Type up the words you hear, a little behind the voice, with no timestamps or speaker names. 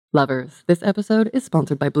Lovers, this episode is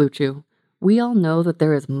sponsored by Blue Chew. We all know that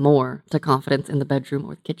there is more to confidence in the bedroom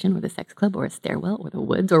or the kitchen or the sex club or a stairwell or the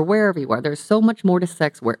woods or wherever you are. There's so much more to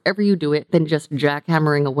sex wherever you do it than just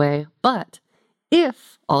jackhammering away. But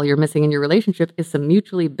if all you're missing in your relationship is some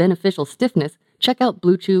mutually beneficial stiffness, check out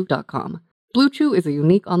BlueChew.com. Blue Chew is a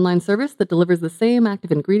unique online service that delivers the same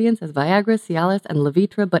active ingredients as Viagra, Cialis, and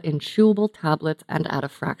Levitra, but in chewable tablets and at a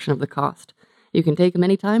fraction of the cost. You can take them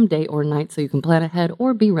anytime, day or night, so you can plan ahead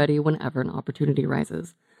or be ready whenever an opportunity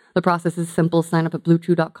arises. The process is simple. Sign up at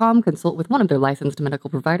BlueChew.com, consult with one of their licensed medical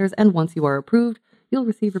providers, and once you are approved, you'll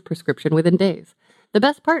receive a prescription within days. The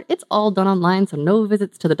best part, it's all done online, so no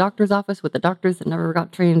visits to the doctor's office with the doctors that never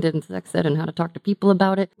got trained in sex ed and how to talk to people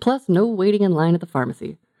about it, plus no waiting in line at the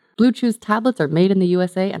pharmacy. Blue Chew's tablets are made in the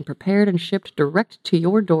USA and prepared and shipped direct to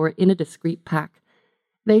your door in a discreet pack.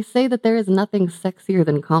 They say that there is nothing sexier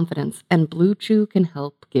than confidence, and Blue Chew can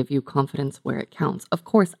help give you confidence where it counts. Of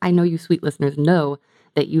course, I know you sweet listeners know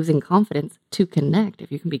that using confidence to connect,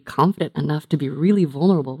 if you can be confident enough to be really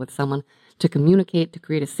vulnerable with someone, to communicate, to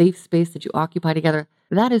create a safe space that you occupy together,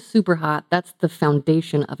 that is super hot. That's the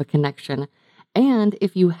foundation of a connection. And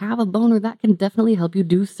if you have a boner, that can definitely help you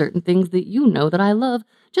do certain things that you know that I love,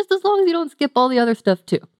 just as long as you don't skip all the other stuff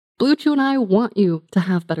too. Blue Chew and I want you to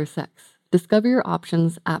have better sex. Discover your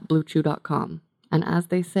options at BlueChew.com. And as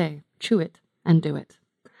they say, chew it and do it.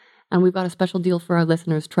 And we've got a special deal for our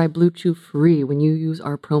listeners. Try Blue Chew free when you use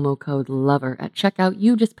our promo code LOVER. At checkout,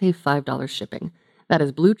 you just pay $5 shipping. That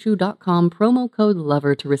is BlueChew.com, promo code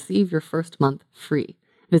LOVER to receive your first month free.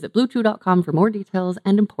 Visit BlueChew.com for more details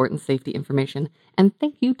and important safety information. And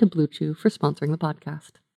thank you to Blue Chew for sponsoring the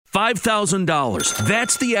podcast. $5,000.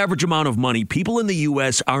 That's the average amount of money people in the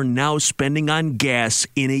U.S. are now spending on gas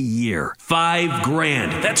in a year.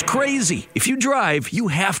 $5,000. That's crazy. If you drive, you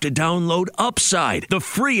have to download Upside, the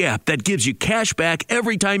free app that gives you cash back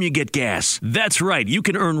every time you get gas. That's right. You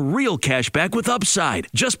can earn real cash back with Upside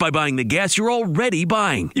just by buying the gas you're already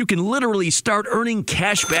buying. You can literally start earning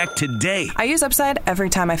cash back today. I use Upside every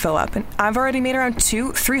time I fill up, and I've already made around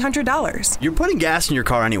 $300. You're putting gas in your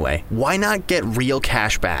car anyway. Why not get real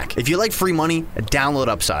cash back? If you like free money, download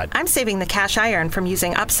Upside. I'm saving the cash I earn from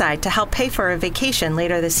using Upside to help pay for a vacation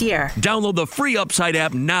later this year. Download the free Upside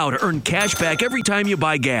app now to earn cash back every time you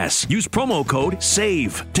buy gas. Use promo code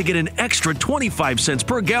SAVE to get an extra 25 cents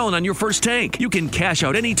per gallon on your first tank. You can cash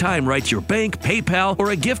out anytime right to your bank, PayPal, or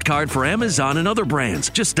a gift card for Amazon and other brands.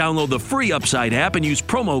 Just download the free Upside app and use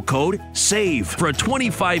promo code SAVE for a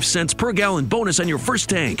 25 cents per gallon bonus on your first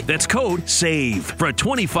tank. That's code SAVE for a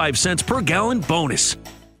 25 cents per gallon bonus.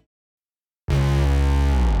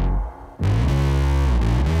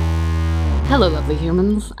 Hello, lovely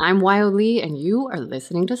humans. I'm Wyo Lee, and you are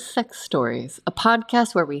listening to Sex Stories, a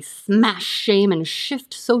podcast where we smash shame and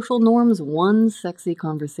shift social norms one sexy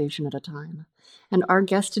conversation at a time. And our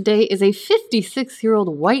guest today is a 56-year-old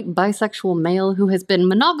white bisexual male who has been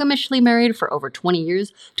monogamously married for over 20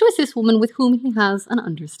 years to a cis woman with whom he has an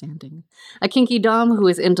understanding. A kinky dom who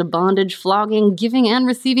is into bondage, flogging, giving and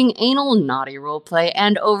receiving anal, naughty roleplay,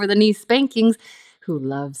 and over-the-knee spankings, who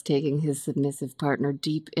loves taking his submissive partner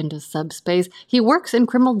deep into subspace. He works in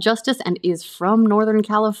criminal justice and is from Northern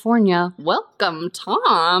California. Welcome,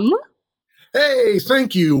 Tom. Hey,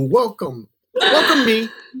 thank you. Welcome. Welcome me.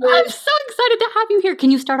 I'm so excited to have you here.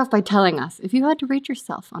 Can you start off by telling us, if you had to rate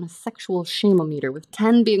yourself on a sexual shameometer, with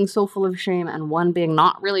 10 being so full of shame and 1 being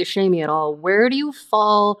not really shamey at all, where do you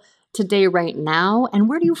fall today right now? And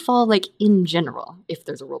where do you fall, like, in general, if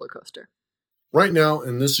there's a roller coaster? Right now,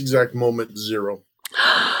 in this exact moment, 0.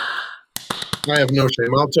 I have no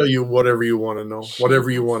shame. I'll tell you whatever you want to know, whatever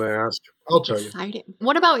you want to ask. I'll tell you. Exciting.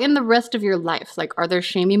 What about in the rest of your life? Like, are there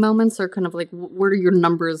shamey moments, or kind of like, where do your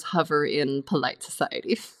numbers hover in polite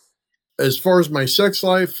society? As far as my sex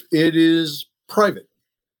life, it is private.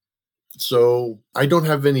 So I don't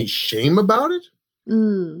have any shame about it.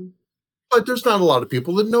 But there's not a lot of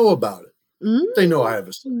people that know about it. They know I have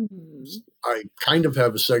I kind of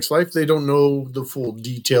have a sex life. They don't know the full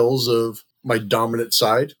details of my dominant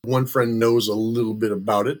side. One friend knows a little bit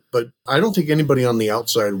about it, but I don't think anybody on the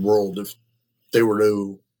outside world, if they were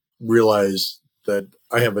to realize that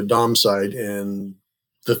I have a dom side and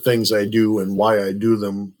the things I do and why I do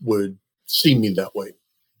them, would see me that way.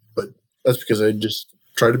 But that's because I just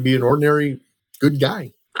try to be an ordinary good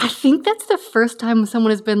guy. I think that's the first time someone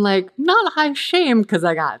has been like, not high shame because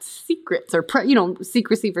I got secrets, or,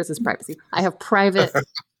 secrecy versus privacy. I have private.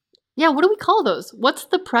 Yeah, what do we call those? What's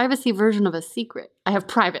the privacy version of a secret? I have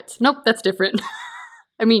privates. Nope, that's different.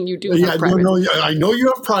 I mean, you do have privates. No, I know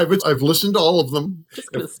you have privates. I've listened to all of them. If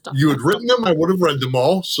you had written them, I would have read them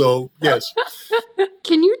all. So, yes.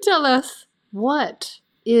 Can you tell us what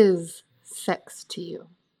is sex to you?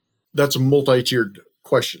 That's a multi-tiered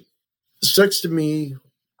question. Sex to me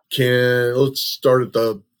let's start at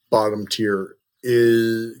the bottom tier,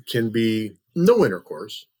 can be no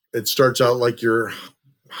intercourse. It starts out like your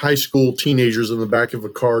high school teenagers in the back of a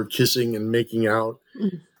car kissing and making out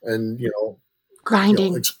and,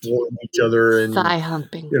 grinding, exploring each other and thigh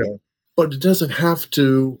humping. But it doesn't have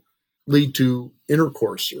to lead to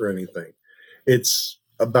intercourse or anything. It's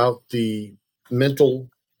about the mental,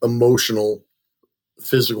 emotional,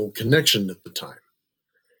 physical connection at the time.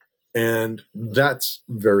 And that's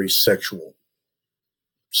very sexual.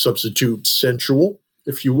 Substitute sensual,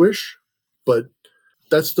 if you wish, but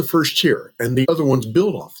that's the first tier. And the other ones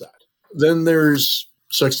build off that. Then there's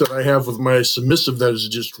sex that I have with my submissive that is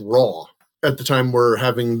just raw. At the time we're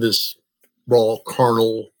having this raw,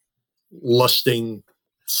 carnal, lusting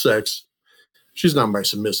sex. She's not my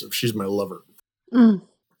submissive. She's my lover.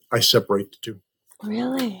 I separate the two.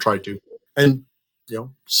 Really? Try to. And,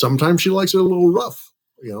 sometimes she likes it a little rough.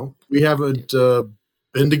 We haven't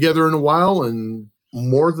been together in a while, and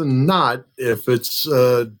more than not, if it's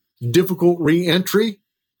a difficult re-entry,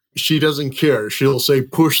 she doesn't care. She'll say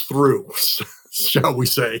push through, shall we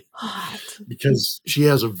say. Because she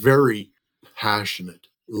has a very passionate,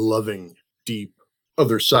 loving, deep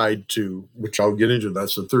other side to, which I'll get into.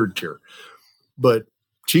 That's the third tier. But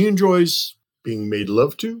she enjoys being made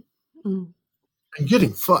love to and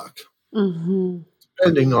getting fucked,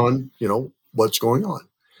 depending on, what's going on.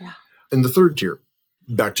 Yeah. And the third tier,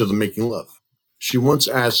 back to the making love. She once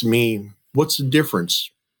asked me, what's the difference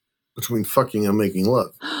between fucking and making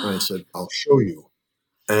love? And I said, I'll show you.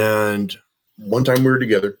 And one time we were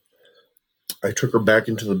together, I took her back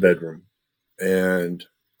into the bedroom and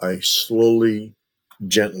I slowly,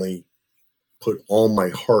 gently put all my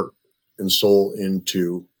heart and soul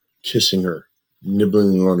into kissing her,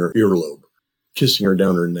 nibbling on her earlobe, kissing her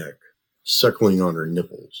down her neck, suckling on her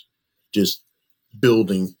nipples, just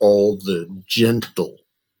building all the gentle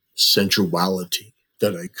sensuality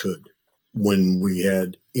that I could. When we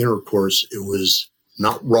had intercourse, it was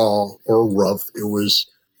not raw or rough. It was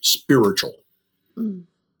spiritual.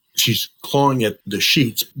 She's clawing at the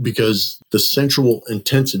sheets because the sensual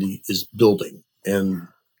intensity is building, and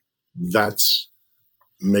that's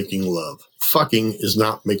making love. Fucking is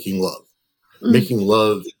not making love. Making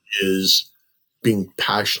love is being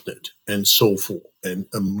passionate and soulful and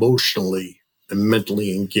emotionally and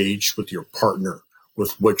mentally engaged with your partner,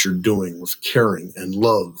 with what you're doing, with caring and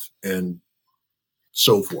love and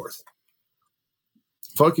so forth.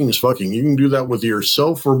 Fucking is fucking. You can do that with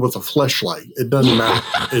yourself or with a fleshlight. It doesn't matter.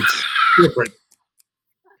 It's different.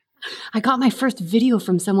 I got my first video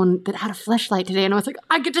from someone that had a fleshlight today, and I was like,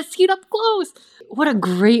 I get to see it up close. What a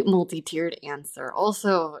great multi-tiered answer.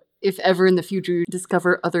 Also, if ever in the future you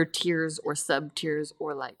discover other tiers or sub-tiers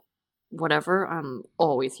or like whatever, I'm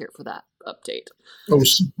always here for that update. Oh,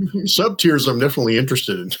 sub-tiers I'm definitely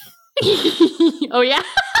interested in. Oh, yeah?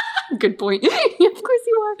 Good point. Of course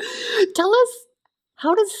you are. Tell us,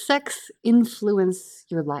 how does sex influence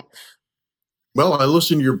your life? Well, I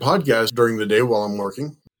listen to your podcast during the day while I'm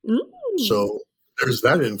working. So there's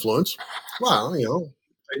that influence. Well,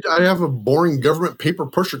 I have a boring government paper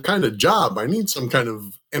pusher kind of job. I need some kind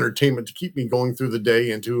of entertainment to keep me going through the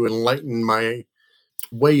day and to enlighten my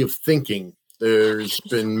way of thinking. There's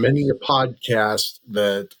been many a podcast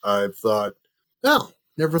that I've thought,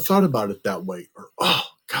 never thought about it that way. Or, oh,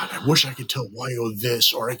 God, I wish I could tell YO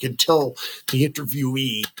this, or I could tell the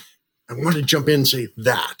interviewee. I want to jump in and say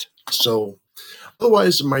that. So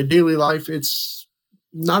otherwise, in my daily life, it's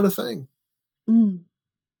not a thing.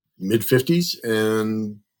 Mid-50s,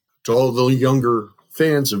 and to all the younger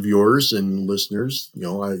fans of yours and listeners,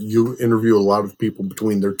 you interview a lot of people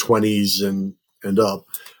between their 20s and up.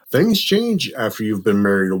 Things change after you've been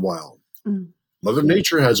married a while. Mother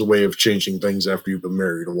Nature has a way of changing things after you've been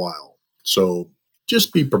married a while. So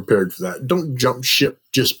just be prepared for that. Don't jump ship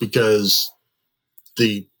just because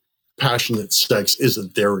the passionate sex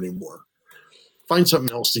isn't there anymore. Find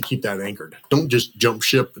something else to keep that anchored. Don't just jump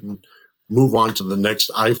ship and move on to the next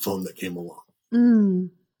iPhone that came along.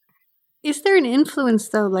 Is there an influence,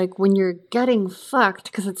 though, like when you're getting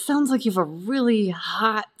fucked? Because it sounds like you have a really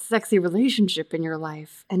hot, sexy relationship in your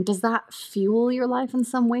life. And does that fuel your life in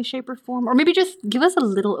some way, shape, or form? Or maybe just give us a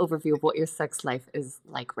little overview of what your sex life is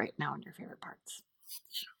like right now and your favorite parts.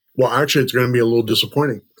 Well, actually, it's going to be a little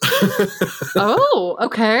disappointing. Oh,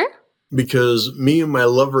 okay. Because me and my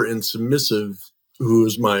lover and submissive, who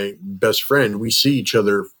is my best friend, we see each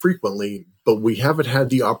other frequently, but we haven't had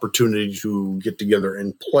the opportunity to get together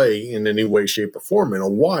and play in any way, shape, or form in a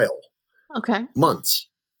while. Okay. Months.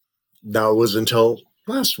 That was until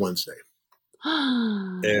last Wednesday.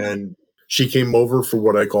 And she came over for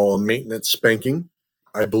what I call a maintenance spanking.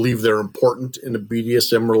 I believe they're important in a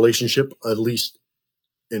BDSM relationship, at least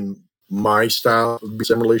in my style of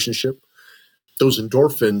BDSM relationship. Those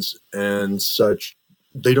endorphins and such,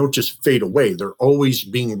 they don't just fade away. They're always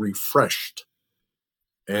being refreshed.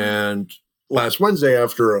 And last Wednesday,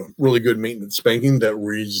 after a really good maintenance spanking,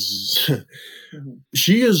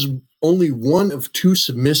 she is only one of 2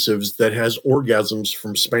 submissives that has orgasms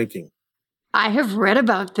from spanking. I have read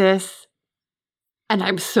about this, and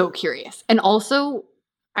I'm so curious. And also,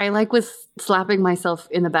 I was slapping myself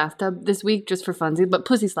in the bathtub this week just for funsies, but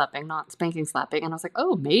pussy slapping, not spanking slapping. And I was like,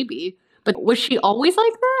 oh, maybe. But was she always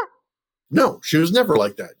like that? No, she was never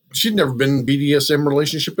like that. She'd never been in a BDSM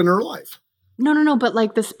relationship in her life. No, but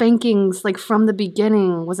the spankings, from the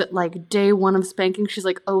beginning, was it day one of spanking? She's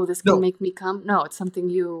like, oh, this can make me come? No, it's something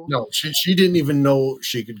you... No, she didn't even know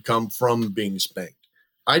she could come from being spanked.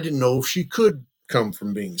 I didn't know if she could come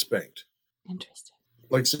from being spanked. Interesting.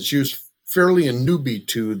 Like I said, she was fairly a newbie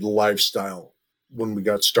to the lifestyle when we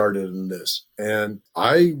got started in this. And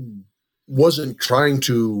I wasn't trying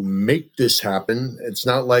to make this happen. It's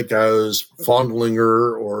not like I was fondling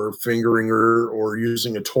her or fingering her or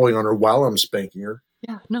using a toy on her while I'm spanking her.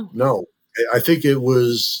 Yeah, no. No. I think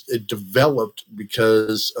it developed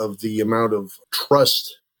because of the amount of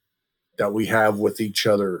trust that we have with each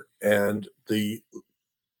other and the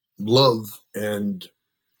love and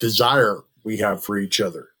desire we have for each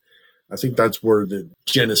other. I think that's where the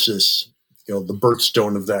genesis, the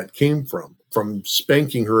birthstone of that came from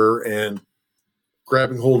spanking her and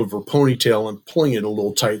grabbing hold of her ponytail and pulling it a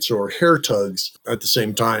little tight so her hair tugs at the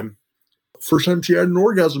same time. First time she had an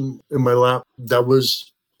orgasm in my lap, that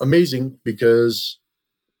was amazing because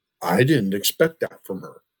I didn't expect that from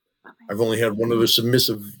her. I've only had one other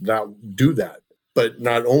submissive that do that. But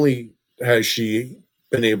not only has she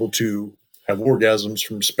been able to have orgasms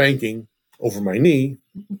from spanking over my knee,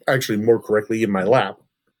 actually more correctly in my lap,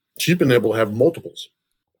 she's been able to have multiples.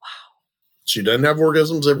 Wow. She doesn't have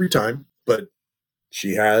orgasms every time, but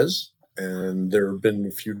she has, and there have been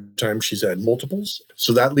a few times she's had multiples.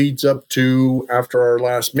 So that leads up to, after our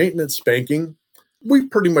last maintenance spanking, we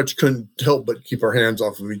pretty much couldn't help but keep our hands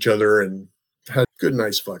off of each other and had good,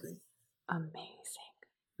 nice fucking. Amazing.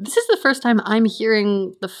 This is the first time I'm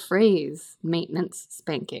hearing the phrase maintenance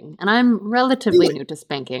spanking, and I'm relatively new to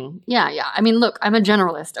spanking. Yeah. I mean, look, I'm a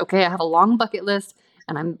generalist, okay? I have a long bucket list,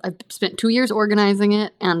 and I've spent 2 years organizing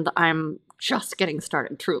it, and I'm just getting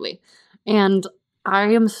started, truly. And I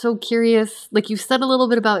am so curious. You said a little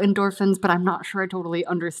bit about endorphins, but I'm not sure I totally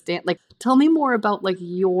understand. Tell me more about,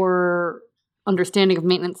 your understanding of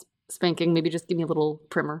maintenance spanking. Maybe just give me a little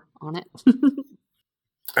primer on it.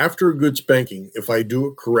 After a good spanking, if I do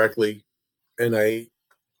it correctly and I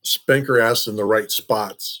spank her ass in the right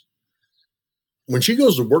spots, when she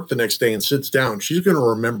goes to work the next day and sits down, she's going to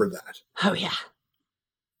remember that. Oh, yeah.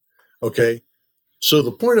 Okay? So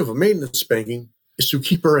the point of a maintenance spanking is to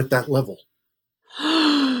keep her at that level.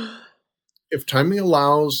 If timing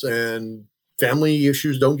allows and family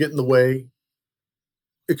issues don't get in the way,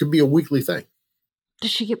 it could be a weekly thing.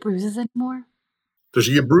 Does she get bruises anymore? Does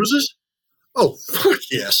she get bruises? Oh, fuck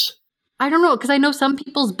yes. I don't know, because I know some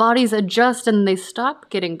people's bodies adjust and they stop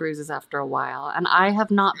getting bruises after a while, and I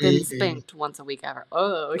have not been spanked once a week ever.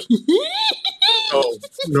 Oh.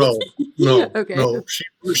 No. Okay. No.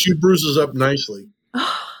 She bruises up nicely.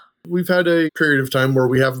 We've had a period of time where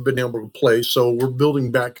we haven't been able to play, so we're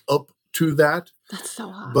building back up to that. That's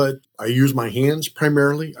so hot. But I use my hands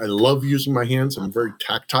primarily. I love using my hands. I'm very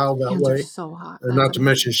tactile that hands way. Are so hot. And not to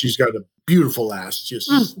mention, she's got a beautiful ass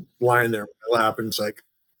just lying there in my lap, and it's like,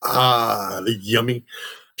 the yummy.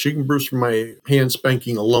 She can bruise from my hand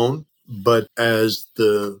spanking alone, but as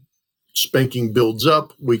the spanking builds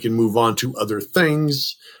up, we can move on to other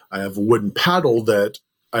things. I have a wooden paddle that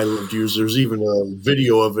I love to use. There's even a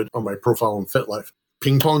video of it on my profile on FetLife.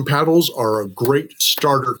 Ping pong paddles are a great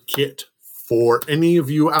starter kit for any of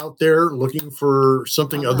you out there looking for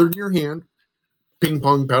something other than your hand. Ping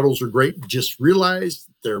pong paddles are great. Just realize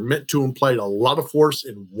they're meant to imply a lot of force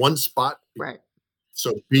in one spot. Right.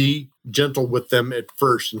 So be gentle with them at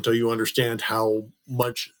first until you understand how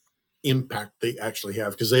much impact they actually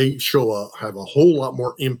have, because they have a whole lot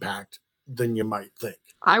more impact than you might think.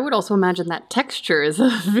 I would also imagine that texture is a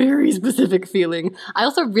very specific feeling. I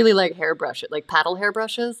also really like hairbrushes, like paddle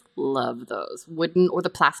hairbrushes. Love those. Wooden or the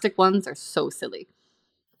plastic ones are so silly.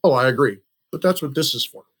 Oh, I agree. But that's what this is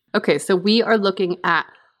for. Okay, so we are looking at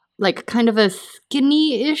kind of a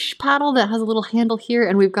skinny-ish paddle that has a little handle here,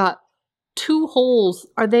 and we've got 2 holes.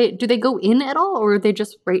 Do they go in at all, or are they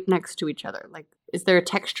just right next to each other? Is there a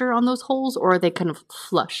texture on those holes, or are they kind of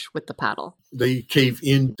flush with the paddle? They cave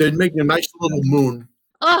in. They make a nice little moon.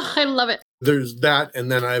 Oh, I love it. There's that.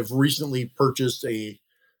 And then I've recently purchased a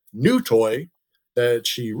new toy that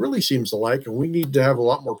she really seems to like, and we need to have a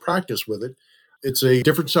lot more practice with it. It's a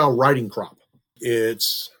different style riding crop.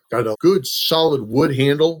 It's got a good solid wood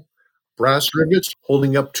handle, brass rivets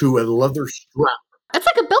holding up to a leather strap. It's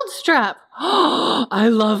like a belt strap. Oh, I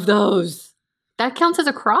love those. That counts as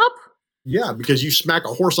a crop? Yeah, because you smack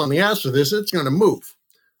a horse on the ass with this, it's going to move.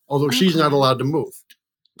 Although she's not allowed to move.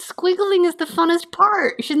 Squiggling is the funnest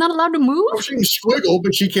part. She's not allowed to move? Oh, she can squiggle,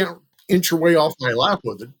 but she can't inch her way off my lap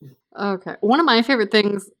with it. Okay. One of my favorite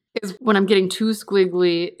things is when I'm getting too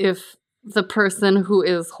squiggly, if the person who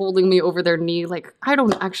is holding me over their knee, like, I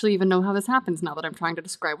don't actually even know how this happens now that I'm trying to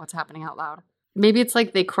describe what's happening out loud. Maybe it's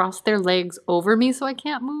like they cross their legs over me so I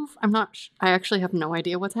can't move. I actually have no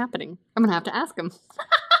idea what's happening. I'm going to have to ask him.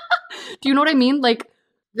 Do you know what I mean? Like,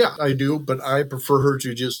 yeah, I do, but I prefer her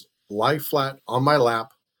to just lie flat on my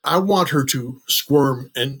lap. I want her to squirm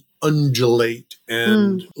and undulate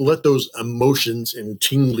and let those emotions and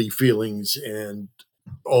tingly feelings and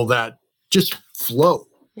all that just flow.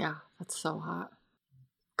 Yeah, that's so hot.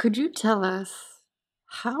 Could you tell us,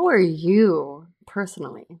 how are you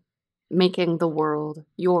personally making the world,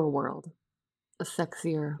 your world, a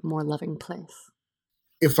sexier, more loving place?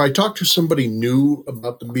 If I talk to somebody new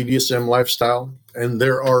about the BDSM lifestyle, and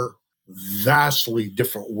there are vastly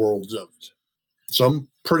different worlds of it, some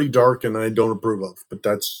pretty dark and I don't approve of, but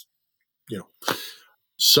that's,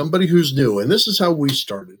 somebody who's new. And this is how we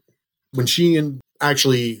started. When she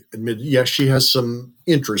actually admitted, yes, she has some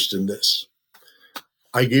interest in this,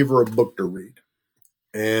 I gave her a book to read.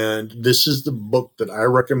 And this is the book that I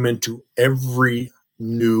recommend to every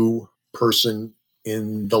new person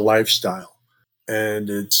in the lifestyle. And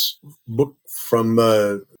it's a book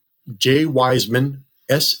from Jay Wiseman,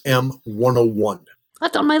 SM 101.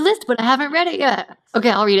 That's on my list, but I haven't read it yet.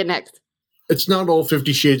 Okay, I'll read it next. It's not all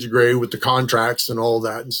 50 Shades of Grey with the contracts and all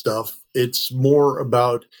that and stuff. It's more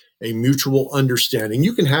about a mutual understanding.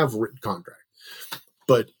 You can have a written contract,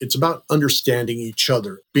 but it's about understanding each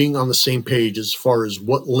other, being on the same page as far as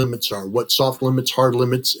what limits are, what soft limits, hard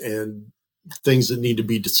limits, and things that need to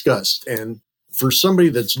be discussed. And for somebody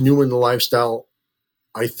that's new in the lifestyle,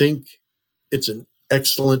 I think it's an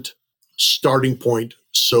excellent starting point.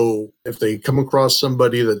 So if they come across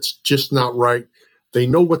somebody that's just not right, they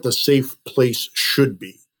know what the safe place should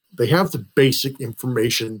be. They have the basic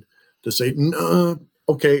information to say, no,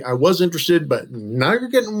 okay, I was interested, but now you're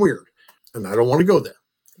getting weird and I don't want to go there.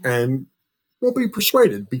 And they'll be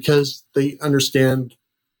persuaded because they understand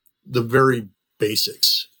the very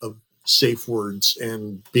basics of safe words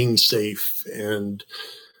and being safe and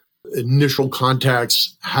initial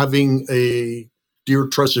contacts, having a dear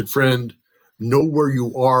trusted friend know where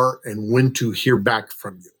you are and when to hear back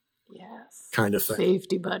from you. Yes. Kind of thing.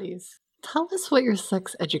 Safety buddies. Tell us what your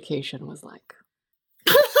sex education was like.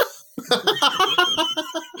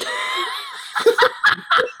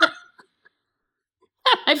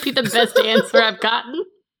 That might be the best answer I've gotten.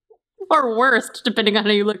 Or worst, depending on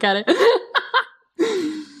how you look at it.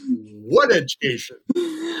 What education?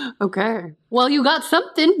 Okay. Well, you got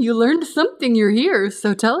something. You learned something. You're here.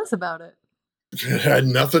 So tell us about it. It had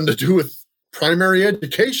nothing to do with primary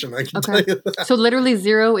education, I can tell you that. So literally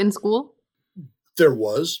 0 in school? There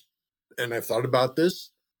was. And I thought about this.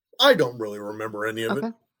 I don't really remember any of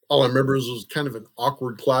it. All I remember is it was kind of an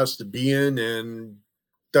awkward class to be in, and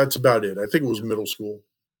that's about it. I think it was middle school.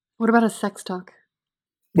 What about a sex talk?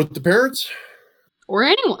 With the parents? Or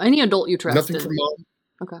anyone, any adult you trusted? Nothing from mom.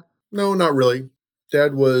 Okay. No, not really.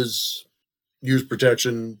 Dad was use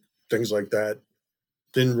protection, things like that.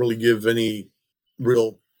 Didn't really give any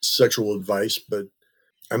real sexual advice, but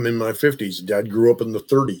I'm in my 50s. Dad grew up in the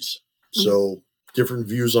 30s. So different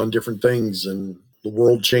views on different things, and the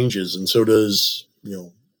world changes, and so does,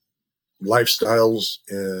 lifestyles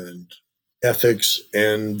and ethics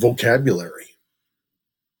and vocabulary.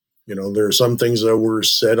 There are some things that were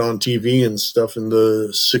said on TV and stuff in the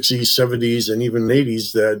 60s, 70s, and even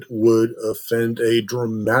 80s that would offend a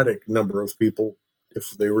dramatic number of people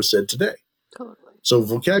if they were said today. Totally. So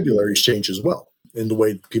vocabularies change as well in the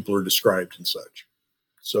way people are described and such.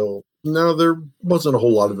 So no, there wasn't a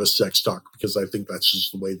whole lot of a sex talk because I think that's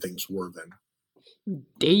just the way things were then.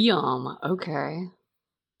 Damn. Okay.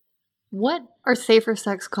 What are safer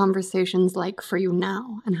sex conversations like for you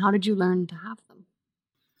now, and how did you learn to have them?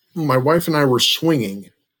 My wife and I were swinging.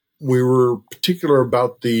 We were particular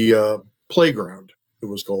about the playground, it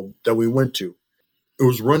was called, that we went to. It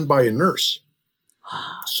was run by a nurse.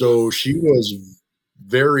 So she was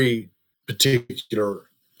very particular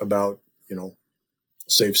about,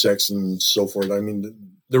 safe sex and so forth. I mean,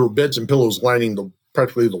 there were beds and pillows lining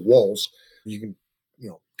practically the walls. You can,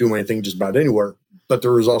 do anything just about anywhere. But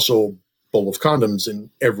there was also a bowl of condoms in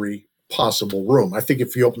every possible room. I think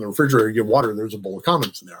if you open the refrigerator and get water, there's a bowl of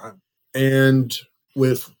condoms in there. And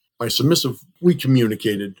with my submissive, we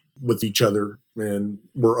communicated with each other and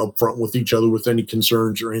were upfront with each other with any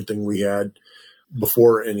concerns or anything we had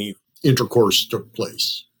before any intercourse took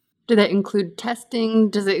place. Did that include testing?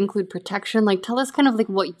 Does it include protection? Like, tell us kind of like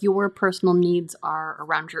what your personal needs are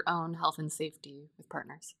around your own health and safety with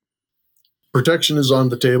partners. Protection is on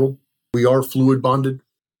the table. We are fluid bonded.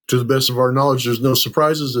 To the best of our knowledge, there's no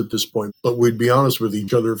surprises at this point, but we'd be honest with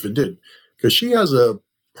each other if it did, because she has a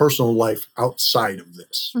personal life outside of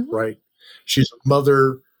this, right? She's a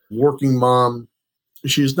mother, working mom.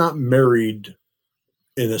 She's not married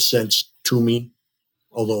in a sense to me,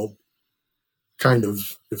 although kind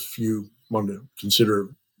of, if you want to consider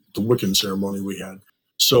the Wiccan ceremony we had.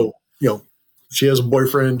 So, she has a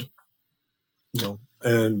boyfriend,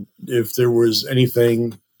 and if there was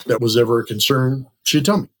anything that was ever a concern, she'd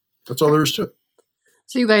tell me. That's all there is to it.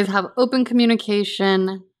 So you guys have open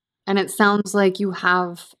communication, and it sounds like you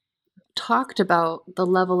have talked about the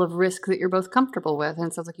level of risk that you're both comfortable with. And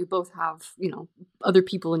it sounds like you both have, other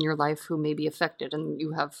people in your life who may be affected, and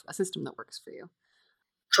you have a system that works for you.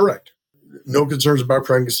 Correct. No concerns about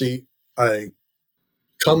pregnancy. I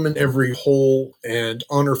come in every hole and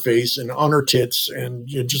on her face and on her tits and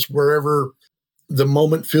just wherever the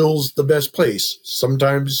moment feels the best place.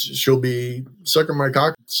 Sometimes she'll be sucking my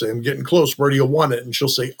cock, say, I'm getting close. Where do you want it? And she'll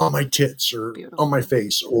say, on my tits or on my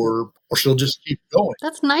face, or she'll just keep going.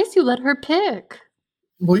 That's nice. You let her pick.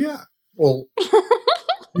 Well, yeah. Well,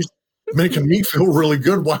 she's making me feel really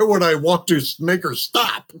good. Why would I want to make her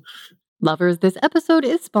stop? Lovers, this episode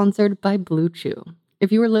is sponsored by Blue Chew.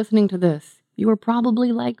 If you are listening to this, you are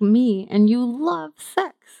probably like me and you love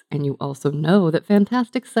sex. And you also know that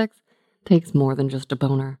fantastic sex takes more than just a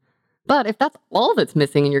boner. But if that's all that's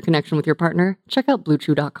missing in your connection with your partner, check out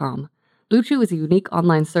BlueChew.com. Blue Chew is a unique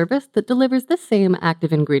online service that delivers the same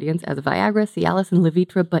active ingredients as Viagra, Cialis, and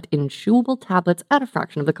Levitra, but in chewable tablets at a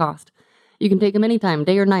fraction of the cost. You can take them anytime,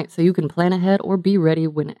 day or night, so you can plan ahead or be ready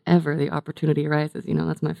whenever the opportunity arises.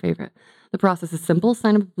 That's my favorite. The process is simple.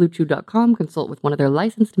 Sign up at BlueChew.com, consult with one of their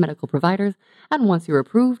licensed medical providers, and once you're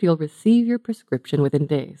approved, you'll receive your prescription within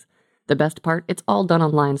days. The best part, it's all done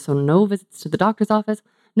online, so no visits to the doctor's office,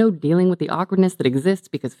 no dealing with the awkwardness that exists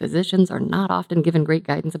because physicians are not often given great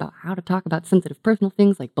guidance about how to talk about sensitive personal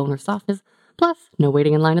things like boner softness, plus no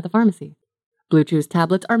waiting in line at the pharmacy. Blue Chew's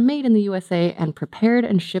tablets are made in the USA and prepared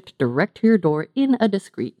and shipped direct to your door in a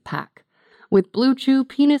discreet pack. With Blue Chew,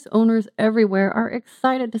 penis owners everywhere are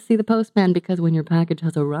excited to see the postman because when your package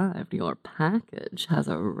has arrived, your package has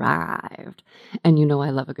arrived. And I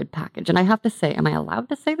love a good package. And I have to say, am I allowed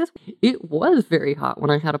to say this? It was very hot when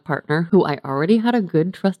I had a partner who I already had a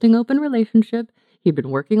good, trusting, open relationship. He'd been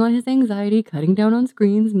working on his anxiety, cutting down on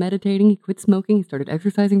screens, meditating. He quit smoking. He started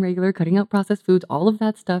exercising regular, cutting out processed foods, all of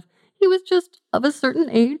that stuff. He was just of a certain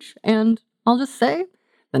age. And I'll just say,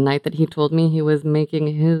 the night that he told me he was making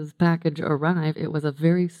his package arrive, it was a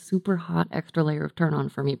very super hot extra layer of turn on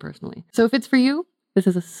for me personally. So if it's for you, this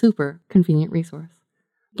is a super convenient resource.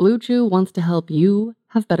 Blue Chew wants to help you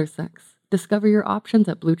have better sex. Discover your options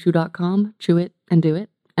at BlueChew.com, chew it and do it.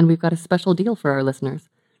 And we've got a special deal for our listeners.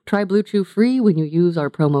 Try Blue Chew free when you use our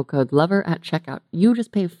promo code LOVER at checkout. You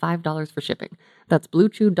just pay $5 for shipping. That's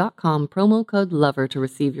BlueChew.com, promo code LOVER to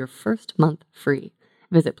receive your first month free.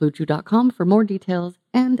 Visit BlueChew.com for more details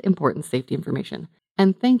and important safety information.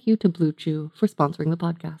 And thank you to Blue Chew for sponsoring the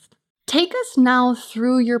podcast. Take us now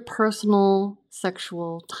through your personal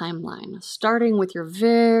sexual timeline, starting with your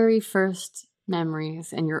very first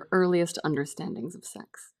memories and your earliest understandings of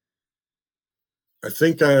sex. I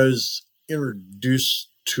think I was introduced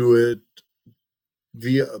to it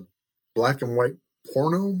via a black and white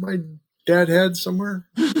porno my dad had somewhere.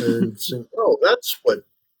 And saying, oh, that's what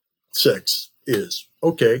sex is.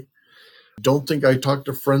 Okay. Don't think I talked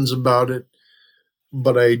to friends about it,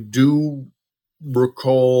 but I do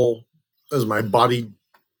recall as my body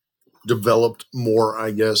developed more,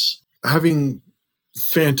 I guess, having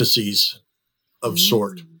fantasies of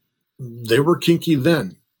sort. They were kinky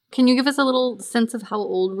then. Can you give us a little sense of how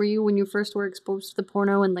old were you when you first were exposed to the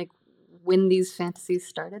porno and when these fantasies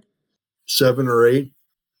started? 7 or 8.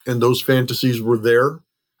 And those fantasies were there.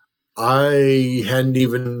 I hadn't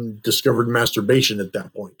even discovered masturbation at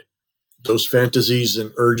that point. Those fantasies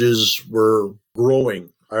and urges were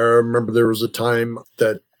growing. I remember there was a time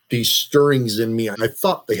that these stirrings in me, I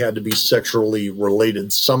thought they had to be sexually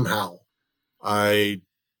related somehow. I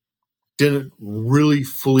didn't really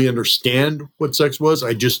fully understand what sex was.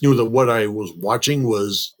 I just knew that what I was watching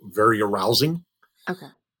was very arousing. Okay.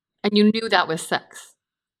 And you knew that was sex?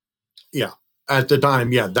 Yeah. At the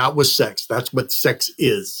time, yeah, that was sex. That's what sex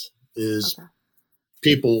is okay.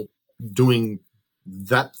 People doing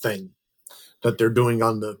that thing that they're doing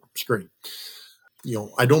on the screen.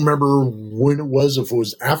 I don't remember when it was, if it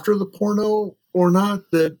was after the porno or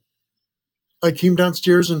not, that I came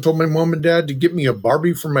downstairs and told my mom and dad to get me a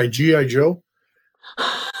Barbie for my G.I. Joe.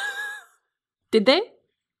 Did they?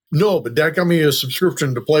 No, but Dad got me a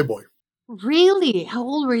subscription to Playboy. Really? How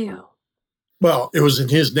old were you? Well, it was in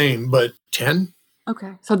his name, but 10.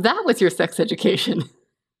 Okay. So that was your sex education.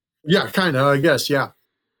 Yeah, kind of, I guess, yeah.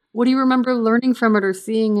 What do you remember learning from it or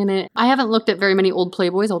seeing in it? I haven't looked at very many old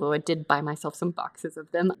Playboys, although I did buy myself some boxes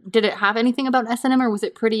of them. Did it have anything about S&M or was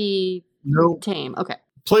it pretty tame? Okay.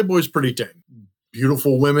 Playboy's pretty tame.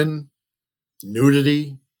 Beautiful women,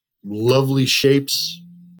 nudity, lovely shapes.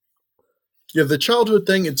 Yeah, the childhood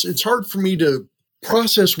thing, it's hard for me to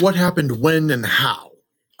process what happened when and how.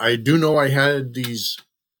 I do know I had these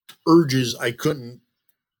urges. I couldn't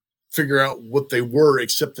figure out what they were,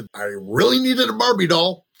 except that I really needed a Barbie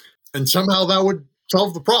doll, and somehow that would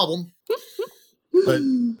solve the problem. But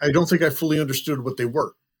I don't think I fully understood what they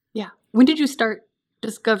were. Yeah. When did you start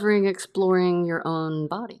exploring your own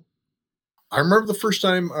body? I remember the first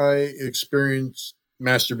time I experienced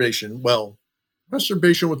masturbation. Well,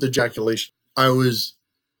 masturbation with ejaculation. I was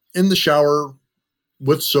in the shower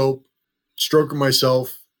with soap, stroking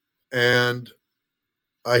myself, and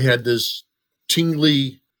I had this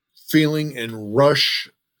tingly feeling and rush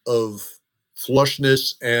of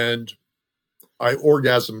flushness, and I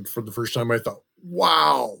orgasmed for the first time. I thought,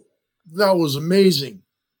 wow, that was amazing.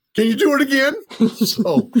 Can you do it again?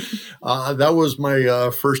 So that was my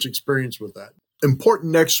first experience with that.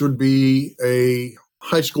 Important next would be a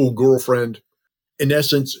high school girlfriend. In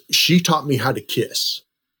essence, she taught me how to kiss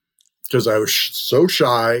because I was so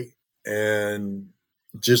shy and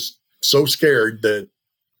just so scared that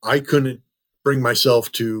I couldn't bring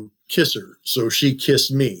myself to kiss her. So she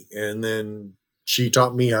kissed me, and then she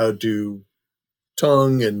taught me how to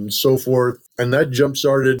tongue and so forth. And that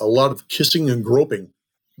jump-started a lot of kissing and groping,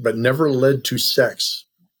 but never led to sex.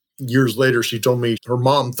 Years later, she told me her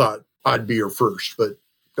mom thought I'd be her first, but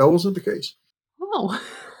that wasn't the case. Oh.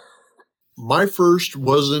 My first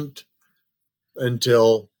wasn't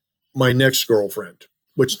until my next girlfriend,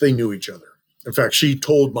 which they knew each other. In fact, she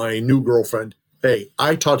told my new girlfriend, hey,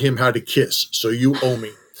 I taught him how to kiss, so you owe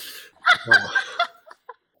me.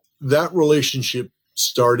 That relationship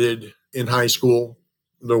started in high school.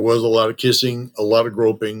 There was a lot of kissing, a lot of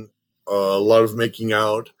groping, a lot of making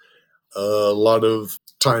out, a lot of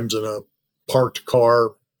times in a parked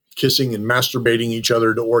car, kissing and masturbating each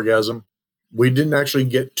other to orgasm. We didn't actually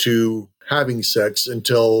get to having sex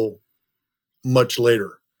until much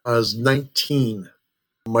later. I was 19.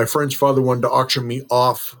 My friend's father wanted to auction me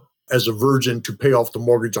off as a virgin to pay off the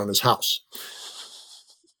mortgage on his house.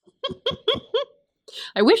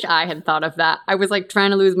 I wish I had thought of that. I was like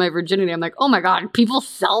trying to lose my virginity. I'm like, oh my God, people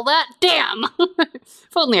sell that? Damn.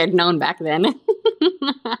 If only I'd known back then.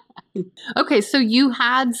 Okay, so you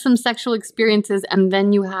had some sexual experiences and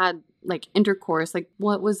then you had like intercourse. Like,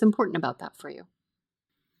 what was important about that for you?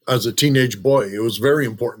 As a teenage boy, it was very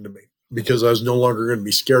important to me because I was no longer going to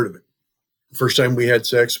be scared of it. The first time we had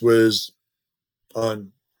sex was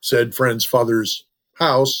on said friend's father's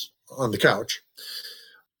house on the couch.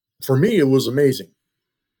 For me, it was amazing.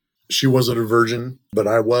 She wasn't a virgin, but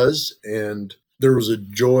I was, and there was a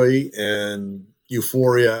joy and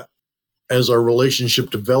euphoria. As our relationship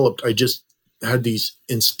developed, I just had these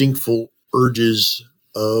instinctful urges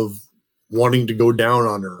of wanting to go down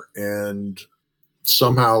on her, and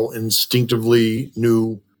somehow instinctively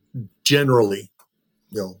knew generally,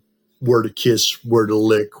 where to kiss, where to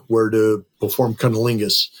lick, where to perform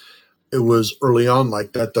cunnilingus. It was early on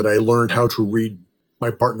like that I learned how to read my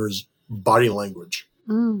partner's body language.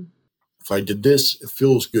 Mm. If I did this, it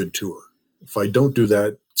feels good to her. If I don't do that,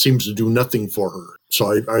 it seems to do nothing for her.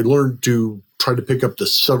 So I learned to try to pick up the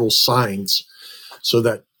subtle signs so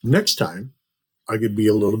that next time I could be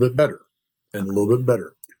a little bit better and a little bit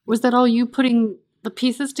better. Was that all you putting the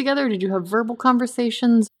pieces together? Did you have verbal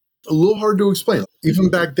conversations? A little hard to explain.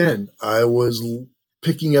 Even back then, I was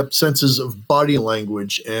picking up senses of body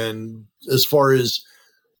language, and as far as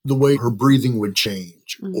the way her breathing would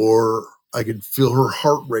change, or I could feel her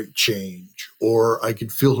heart rate change, or I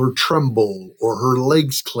could feel her tremble, or her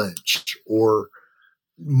legs clench, or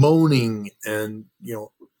moaning, and,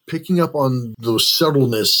 picking up on those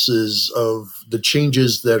subtlenesses of the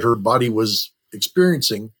changes that her body was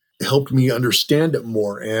experiencing. helped me understand it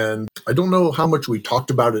more. And I don't know how much we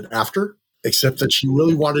talked about it after, except that she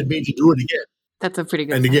really wanted me to do it again. That's a pretty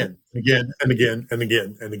good And sign. again, and again, and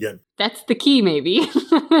again, and again. That's the key, maybe.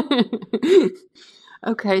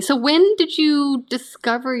 Okay, so when did you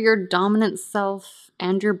discover your dominant self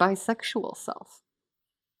and your bisexual self?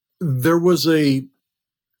 There was a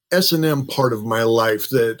S&M part of my life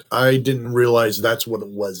that I didn't realize that's what it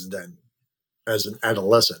was then as an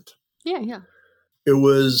adolescent. Yeah. It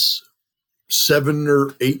was 7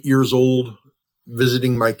 or 8 years old,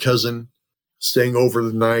 visiting my cousin, staying over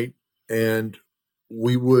the night, and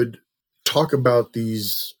we would talk about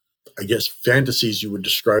these, I guess, fantasies, you would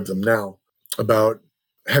describe them now, about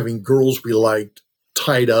having girls we liked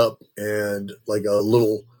tied up and like a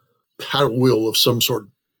little paddle wheel of some sort,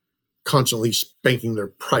 constantly spanking their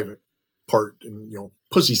private part and,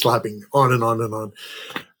 pussy slapping on and on and on.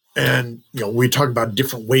 And, we talk about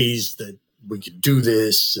different ways that we could do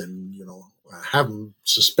this and, have them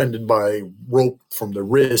suspended by rope from the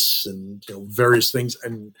wrists and, various things.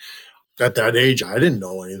 And at that age, I didn't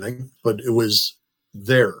know anything, but it was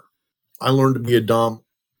there. I learned to be a dom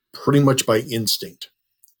pretty much by instinct.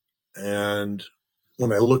 And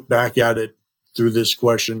when I look back at it through this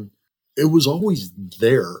question, it was always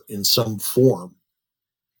there in some form,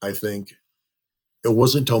 I think. It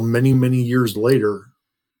wasn't until many, many years later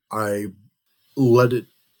I let it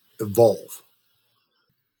evolve.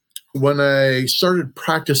 When I started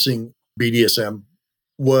practicing BDSM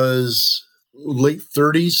was late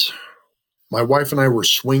 30s. My wife and I were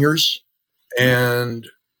swingers, and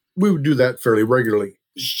we would do that fairly regularly.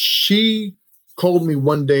 She called me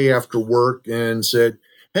one day after work and said,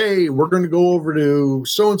 "Hey, we're going to go over to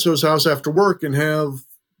so-and-so's house after work and have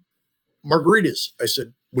margaritas." I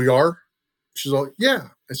said, "We are?" She's like, "Yeah."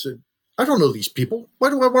 I said, "I don't know these people. Why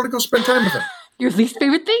do I want to go spend time with them?" Your least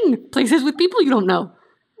favorite thing, places with people you don't know.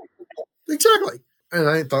 Exactly. And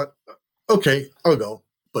I thought, okay, I'll go.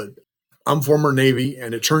 But I'm former Navy,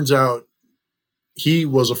 and it turns out he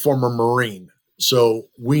was a former Marine. So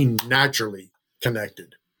we naturally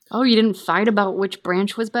connected. Oh, you didn't fight about which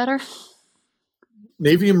branch was better?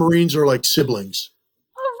 Navy and Marines are like siblings.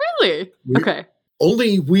 Oh, really? Okay.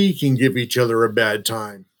 Only we can give each other a bad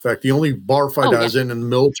time. In fact, the only bar fight I was in the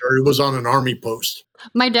military was on an Army post.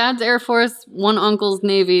 My dad's Air Force, one uncle's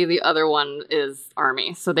Navy, the other one is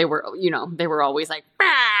Army. So they were, they were always like,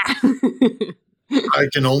 bah! I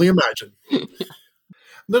can only imagine.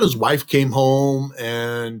 Then his wife came home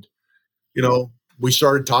and, we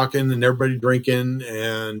started talking and everybody drinking.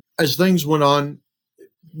 And as things went on,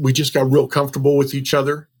 we just got real comfortable with each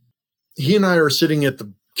other. He and I are sitting at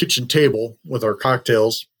the kitchen table with our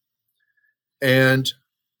cocktails. And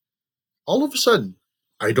all of a sudden,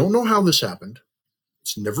 I don't know how this happened.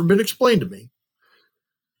 It's never been explained to me.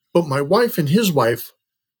 But my wife and his wife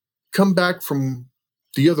come back from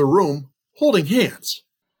the other room holding hands.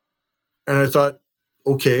 And I thought,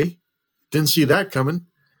 okay, didn't see that coming.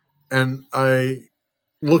 And I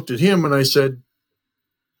looked at him and I said,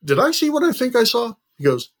 "Did I see what I think I saw?" He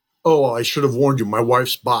goes, "Oh, I should have warned you. My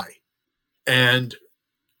wife's bi." And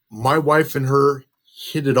my wife and her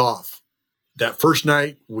hit it off. That first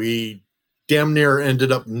night, we damn near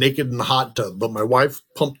ended up naked in the hot tub. But my wife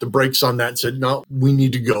pumped the brakes on that and said, "No, we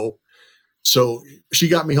need to go." So she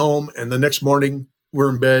got me home. And the next morning, we're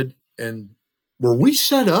in bed. And were we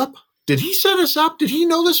set up? Did he set us up? Did he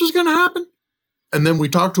know this was going to happen? And then we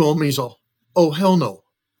talked to him. And he's all, "Oh, hell no.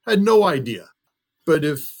 I had no idea. But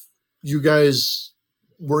if you guys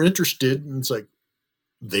were interested," and it's like,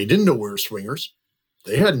 they didn't know we were swingers.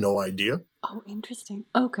 They had no idea. Oh, interesting.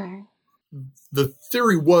 Okay. The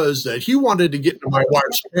theory was that he wanted to get into my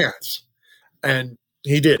wife's pants, and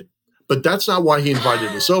he did. But that's not why he invited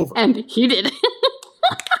us over. And he did.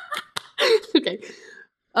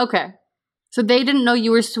 Okay. So they didn't know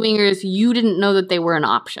you were swingers. You didn't know that they were an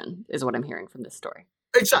option, is what I'm hearing from this story.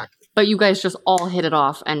 Exactly. But you guys just all hit it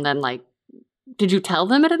off. And then, did you tell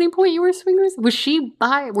them at any point you were swingers? Was she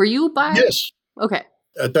bi? Were you bi? Yes. Okay.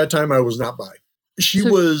 At that time, I was not bi. She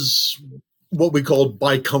was what we called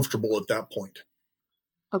bi-comfortable at that point.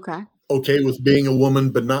 Okay. Okay with being a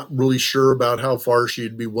woman, but not really sure about how far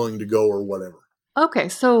she'd be willing to go or whatever. Okay,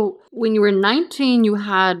 so when you were 19, you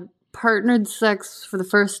had partnered sex for the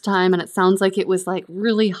first time, and it sounds like it was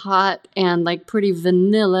really hot and pretty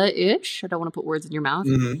vanilla-ish. I don't want to put words in your mouth.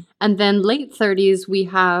 Mm-hmm. And then late 30s, we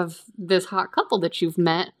have this hot couple that you've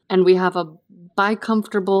met, and we have a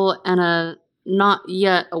bi-comfortable and a not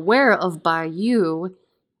yet aware of bi you.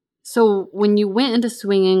 So when you went into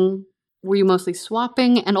swinging, were you mostly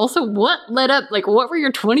swapping? And also, what led up? What were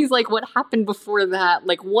your 20s like? What happened before that?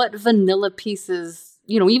 What vanilla pieces,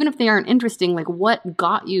 even if they aren't interesting, like what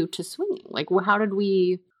got you to swinging? Like how did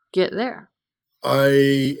we get there?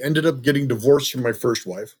 I ended up getting divorced from my first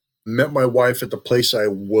wife, met my wife at the place I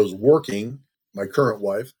was working, my current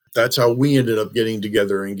wife. That's how we ended up getting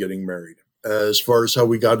together and getting married. As far as how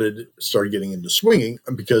we started getting into swinging,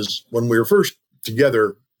 because when we were first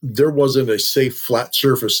together, there wasn't a safe flat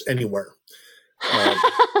surface anywhere.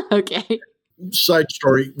 Okay. Side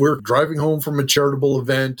story, we're driving home from a charitable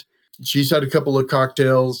event. She's had a couple of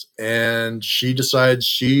cocktails and she decides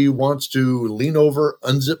she wants to lean over,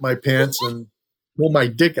 unzip my pants and pull my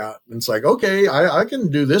dick out. And it's like, okay, I can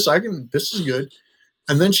do this. This is good.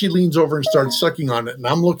 And then she leans over and starts sucking on it. And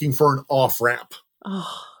I'm looking for an off ramp.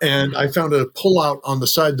 Oh. And I found a pullout on the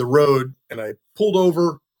side of the road and I pulled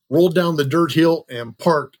over, rolled down the dirt hill and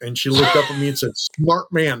parked. And she looked up at me and said,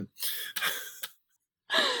 "Smart man."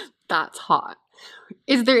 That's hot.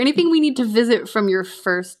 Is there anything we need to visit from your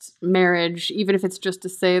first marriage, even if it's just to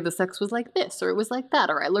say the sex was like this, or it was like that,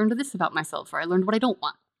 or I learned this about myself, or I learned what I don't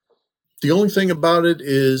want? The only thing about it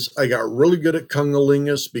is I got really good at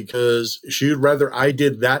cunnilingus because she'd rather I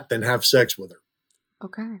did that than have sex with her.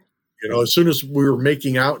 Okay. As soon as we were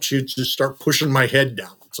making out, she'd just start pushing my head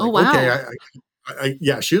down. It's like, wow. Okay,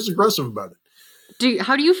 yeah, she was aggressive about it.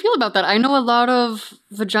 How do you feel about that? I know a lot of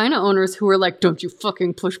vagina owners who are like, "Don't you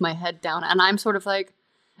fucking push my head down." And I'm sort of like,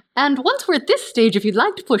 and once we're at this stage, if you'd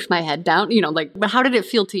like to push my head down, but how did it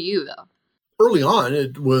feel to you though? Early on,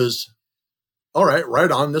 it was, all right,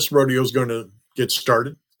 right on, this rodeo is going to get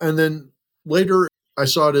started. And then later I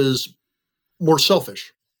saw it as more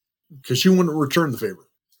selfish because she wouldn't return the favor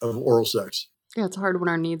of oral sex. Yeah, it's hard when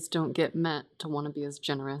our needs don't get met to want to be as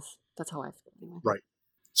generous. That's how I feel. Anyway. Right.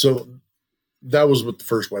 So that was with the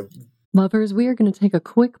first wife. Lovers, we are going to take a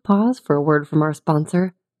quick pause for a word from our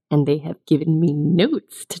sponsor, and they have given me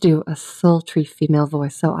notes to do a sultry female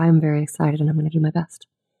voice, so I'm very excited and I'm going to do my best.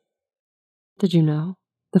 Did you know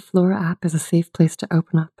the Flora app is a safe place to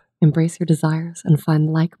open up, embrace your desires, and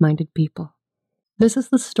find like-minded people? This is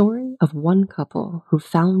the story of one couple who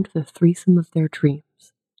found the threesome of their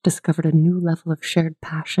dreams, discovered a new level of shared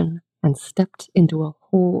passion, and stepped into a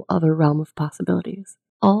whole other realm of possibilities.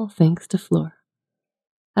 All thanks to Fleur.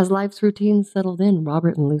 As life's routines settled in,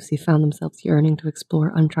 Robert and Lucy found themselves yearning to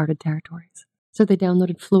explore uncharted territories. So they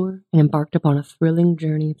downloaded Fleur and embarked upon a thrilling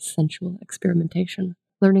journey of sensual experimentation,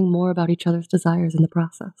 learning more about each other's desires in the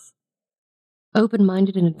process.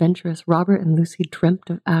 Open-minded and adventurous, Robert and Lucy dreamt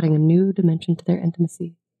of adding a new dimension to their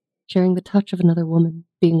intimacy, sharing the touch of another woman,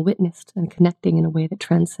 being witnessed and connecting in a way that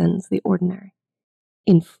transcends the ordinary.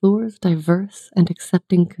 In Fleur's diverse and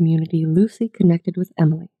accepting community, Lucy connected with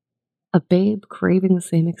Emily, a babe craving the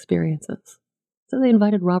same experiences. So they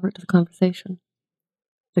invited Robert to the conversation.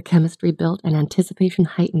 The chemistry built and anticipation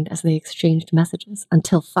heightened as they exchanged messages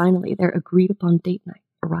until finally their agreed-upon date night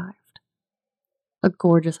arrived. A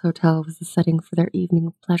gorgeous hotel was the setting for their evening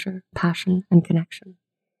of pleasure, passion, and connection,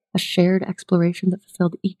 a shared exploration that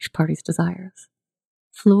fulfilled each party's desires.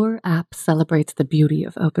 Fleur app celebrates the beauty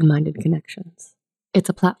of open-minded connections. It's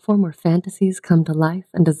a platform where fantasies come to life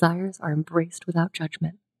and desires are embraced without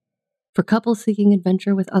judgment. For couples seeking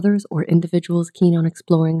adventure with others or individuals keen on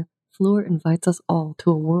exploring, Fleur invites us all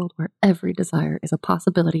to a world where every desire is a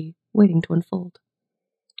possibility waiting to unfold.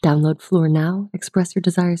 Download Fleur now, express your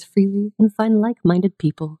desires freely, and find like-minded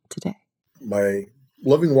people today. My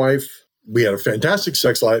loving wife, we had a fantastic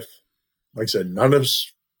sex life. Like I said, none of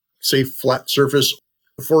us safe flat surface.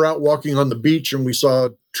 If we're out walking on the beach and we saw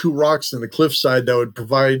two rocks and a cliffside that would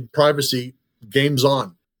provide privacy, game's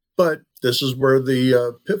on. But this is where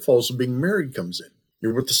the pitfalls of being married comes in.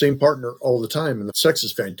 You're with the same partner all the time, and the sex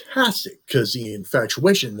is fantastic because the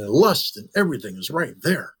infatuation and the lust and everything is right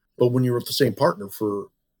there. But when you're with the same partner for a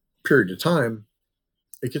period of time,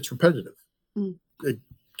 it gets repetitive. It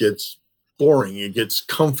gets boring. It gets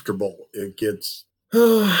comfortable. It gets,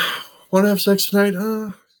 want to have sex tonight?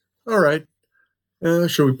 All right.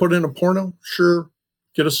 Should we put in a porno? Sure.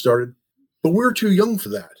 Get us started. But we're too young for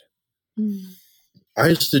that.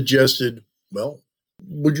 I suggested, well,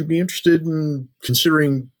 would you be interested in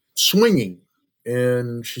considering swinging?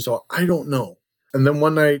 And she thought, I don't know. And then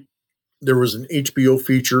one night there was an HBO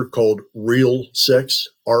feature called Real Sex,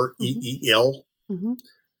 REEL. Mm-hmm.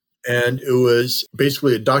 And it was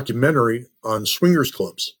basically a documentary on swingers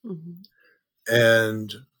clubs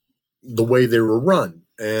and the way they were run.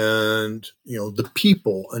 And, the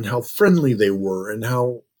people and how friendly they were and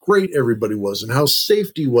how great everybody was and how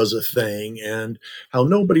safety was a thing and how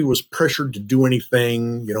nobody was pressured to do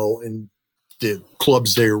anything, in the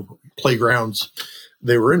clubs, playgrounds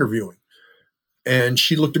they were interviewing. And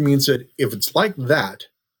she looked at me and said, if it's like that,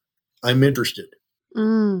 I'm interested.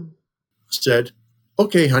 Said,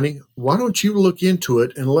 okay, honey, why don't you look into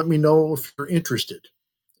it and let me know if you're interested?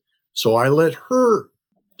 So I let her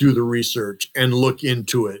do the research and look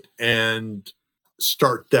into it and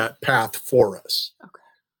start that path for us. Okay.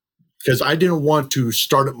 Because I didn't want to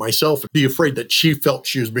start it myself and be afraid that she felt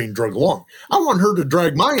she was being dragged along. I want her to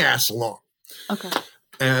drag my ass along. Okay.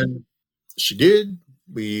 And she did.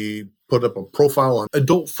 We put up a profile on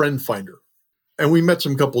Adult Friend Finder. And we met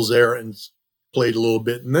some couples there and played a little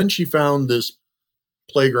bit. And then she found this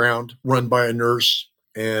playground run by a nurse.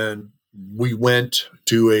 And we went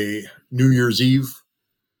to a New Year's Eve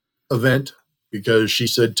event because she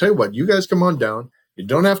said, tell you what, you guys come on down. You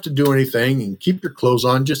don't have to do anything and keep your clothes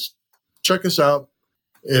on. Just check us out.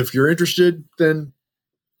 If you're interested, then,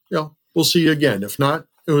 we'll see you again. If not,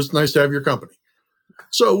 it was nice to have your company.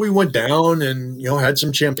 So we went down and, had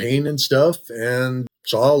some champagne and stuff and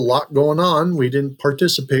saw a lot going on. We didn't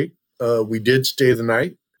participate. We did stay the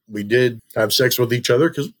night. We did have sex with each other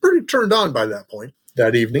because we're pretty turned on by that point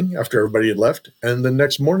that evening after everybody had left. And the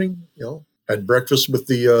next morning, had breakfast with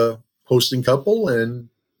the hosting couple and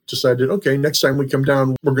decided, okay, next time we come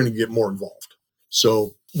down, we're going to get more involved.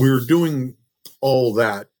 So we were doing all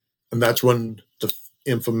that. And that's when the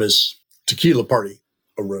infamous tequila party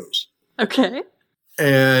arose. Okay.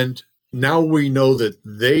 And now we know that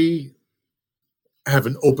they have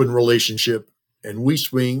an open relationship and we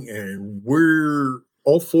swing and we're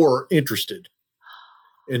all four interested.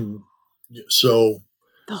 And so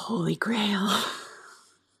the Holy Grail.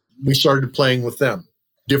 We started playing with them.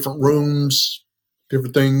 Different rooms,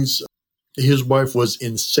 different things. His wife was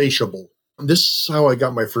insatiable. This is how I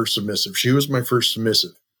got my first submissive. She was my first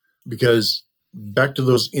submissive because back to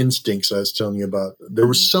those instincts I was telling you about, there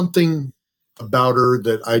was something about her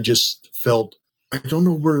that I just felt, I don't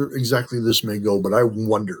know where exactly this may go, but I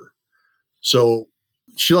wonder. So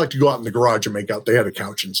she liked to go out in the garage and make out. They had a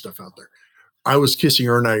couch and stuff out there. I was kissing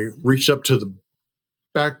her and I reached up to the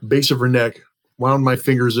back base of her neck, wound my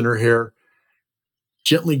fingers in her hair,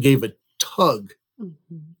 gently gave a tug,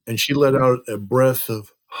 and she let out a breath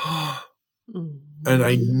of, and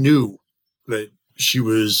I knew that she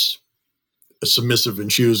was a submissive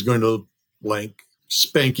and she was going to like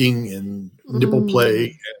spanking and nipple play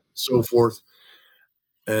and so forth.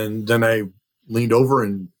 And then I leaned over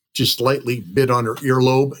and just lightly bit on her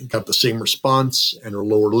earlobe and got the same response, and her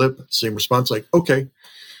lower lip, same response, like, okay,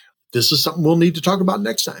 this is something we'll need to talk about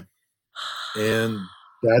next time. And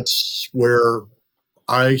that's where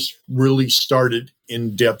I really started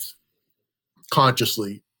in depth,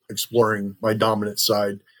 consciously exploring my dominant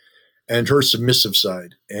side and her submissive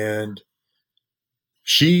side. And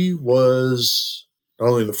she was not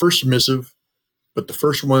only the first submissive, but the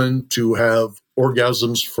first one to have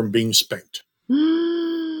orgasms from being spanked.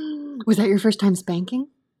 Was that your first time spanking?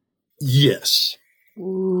 Yes.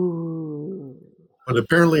 Ooh. But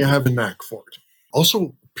apparently I have a knack for it.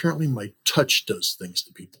 Also, apparently my touch does things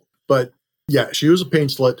to people. But yeah, she was a pain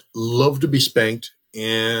slut, loved to be spanked,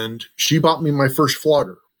 and she bought me my first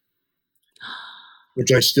flogger,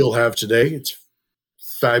 which I still have today. It's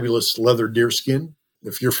fabulous leather deerskin.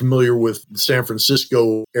 If you're familiar with the San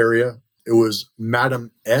Francisco area, it was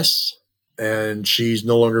Madam S, and she's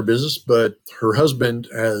no longer in business, but her husband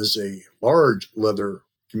has a large leather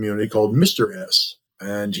community called Mr. S,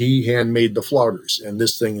 and he handmade the floggers, and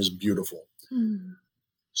this thing is beautiful.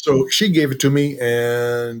 So she gave it to me,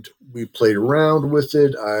 and we played around with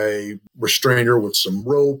it. I restrained her with some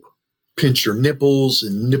rope, pinched her nipples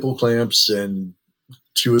and nipple clamps, and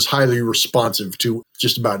she was highly responsive to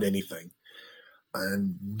just about anything.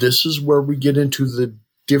 And this is where we get into the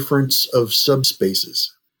difference of subspaces.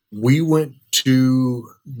 We went to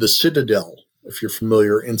the Citadel, if you're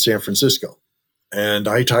familiar, in San Francisco, and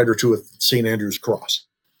I tied her to a St. Andrew's cross,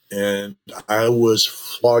 and I was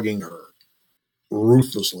flogging her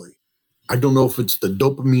ruthlessly. I don't know if it's the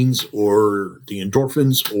dopamines or the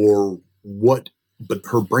endorphins or what, but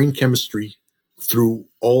her brain chemistry, through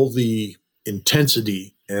all the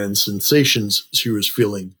intensity and sensations she was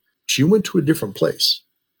feeling, she went to a different place.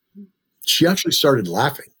 She actually started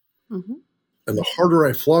laughing. And the harder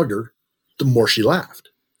I flogged her, the more she laughed.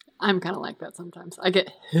 I'm kind of like that sometimes. I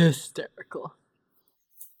get hysterical.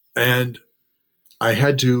 And I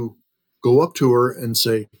had to go up to her and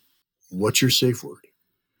say, what's your safe word?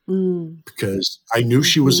 Because I knew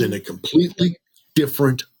she was in a completely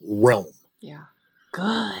different realm. Yeah.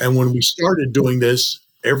 Good. And when we started doing this,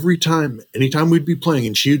 anytime we'd be playing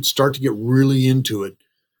and she'd start to get really into it,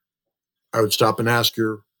 I would stop and ask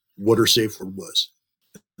her what her safe word was.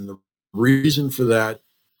 And the reason for that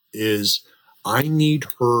is I need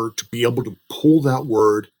her to be able to pull that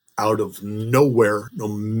word out of nowhere, no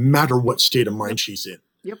matter what state of mind she's in.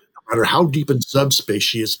 Yep. matter how deep in subspace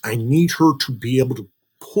she is, I need her to be able to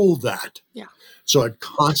pull that. Yeah. So I'd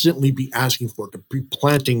constantly be asking for it, to be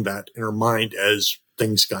planting that in her mind as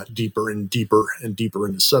things got deeper and deeper and deeper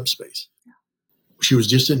into subspace. Yeah. She was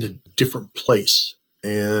just in a different place.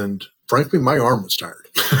 And frankly, my arm was tired.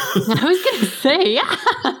 I was going to say, yeah.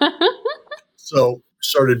 So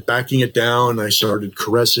started backing it down. I started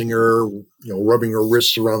caressing her, rubbing her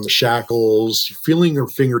wrists around the shackles, feeling her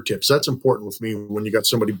fingertips. That's important with me when you got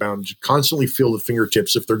somebody bound. You constantly feel the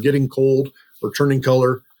fingertips. If they're getting cold or turning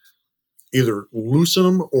color, either loosen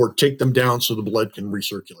them or take them down so the blood can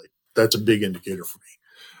recirculate. That's a big indicator for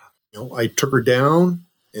me. I took her down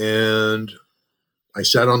and I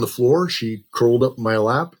sat on the floor. She curled up in my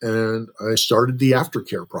lap and I started the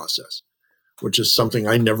aftercare process, which is something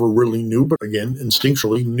I never really knew, but again,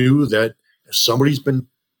 instinctually knew that if somebody's been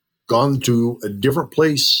gone to a different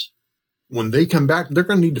place, when they come back, they're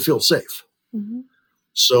going to need to feel safe. Mm-hmm.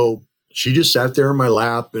 So she just sat there in my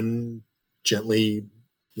lap and gently,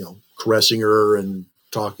 caressing her and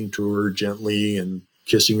talking to her gently and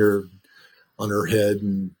kissing her on her head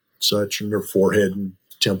and such, and her forehead and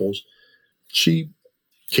temples. She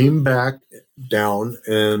came back down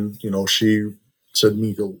and, she said to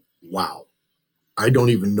me, wow, I don't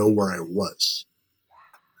even know where I was.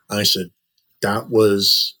 I said, that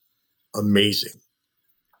was amazing.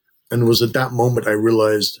 And it was at that moment I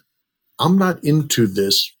realized I'm not into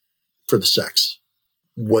this for the sex.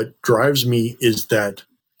 What drives me is that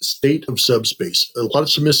state of subspace. A lot of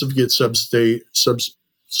submissive get subspace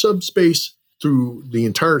through the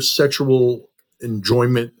entire sexual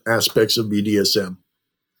enjoyment aspects of BDSM.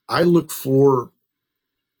 I look for,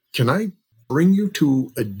 can I bring you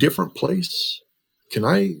to a different place? Can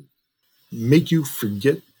I make you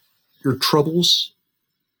forget your troubles?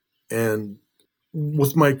 And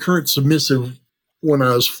with my current submissive, when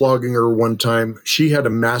I was flogging her one time, she had a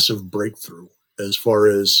massive breakthrough as far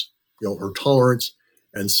as, her tolerance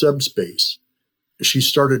and subspace. She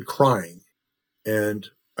started crying and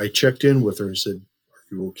I checked in with her and said, are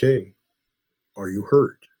you okay? Are you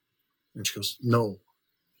hurt? And she goes, no,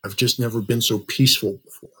 I've just never been so peaceful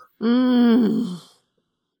before. Mm.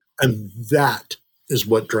 And that is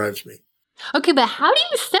what drives me. Okay, but how do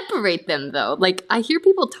you separate them, though? Like, I hear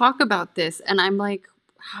people talk about this, and I'm like,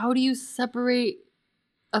 how do you separate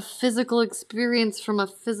a physical experience from a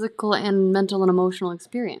physical and mental and emotional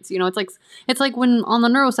experience? It's like when on the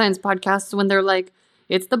neuroscience podcast, when they're like,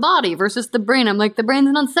 it's the body versus the brain. I'm like, the brain's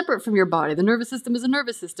not separate from your body. The nervous system is a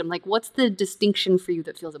nervous system. Like, what's the distinction for you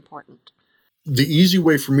that feels important? The easy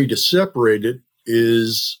way for me to separate it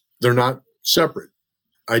is they're not separate.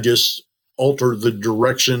 I just alter the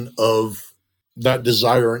direction of that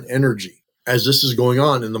desire and energy. As this is going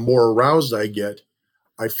on and the more aroused I get,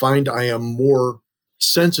 I find I am more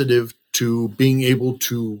sensitive to being able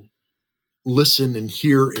to listen and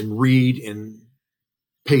hear and read and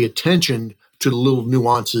pay attention to the little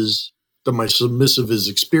nuances that my submissive is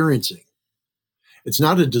experiencing. It's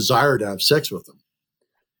not a desire to have sex with them.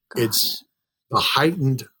 It's a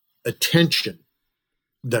heightened attention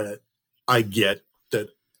that I get that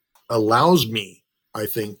allows me, I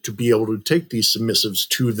think, to be able to take these submissives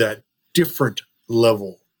to that different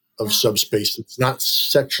level of subspace. It's not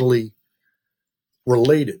sexually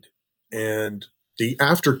related. And the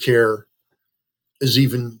aftercare is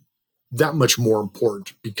even that much more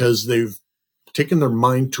important because they've taken their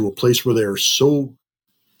mind to a place where they are so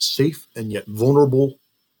safe and yet vulnerable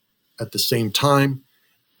at the same time.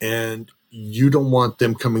 And you don't want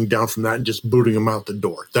them coming down from that and just booting them out the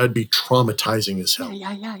door. That'd be traumatizing as hell.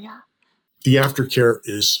 Yeah. The aftercare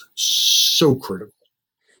is so critical.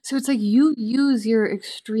 So it's like you use your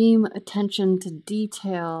extreme attention to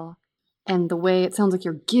detail and the way it sounds like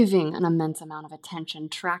you're giving an immense amount of attention,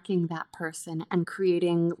 tracking that person and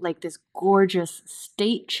creating like this gorgeous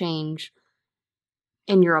state change.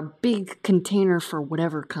 And you're a big container for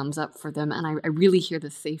whatever comes up for them. And I really hear the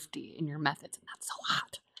safety in your methods. And that's so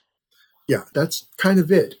hot. Yeah, that's kind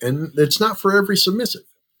of it. And it's not for every submissive,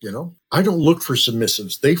 I don't look for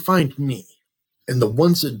submissives. They find me. And the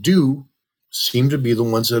ones that do seem to be the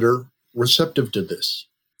ones that are receptive to this.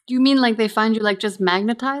 Do you mean like they find you like just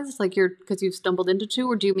magnetized, like because you've stumbled into two?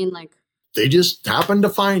 Or do you mean like... They just happen to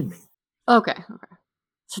find me. Okay.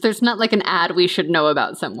 So there's not like an ad we should know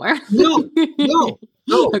about somewhere. No.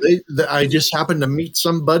 I just happen to meet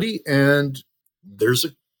somebody and there's a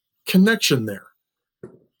connection there.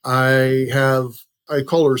 I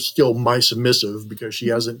call her still my submissive because she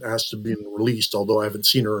hasn't asked to be released, although I haven't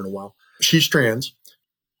seen her in a while. She's trans.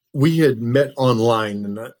 We had met online,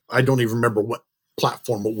 and I don't even remember what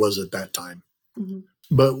platform it was at that time. Mm-hmm.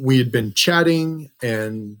 But we had been chatting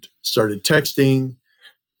and started texting,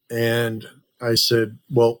 And I said,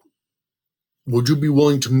 well, would you be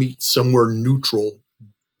willing to meet somewhere neutral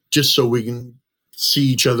just so we can see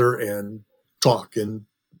each other and talk? And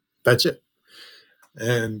that's it.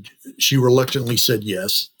 And she reluctantly said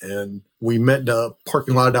yes. And we met in a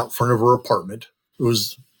parking lot out front of her apartment. It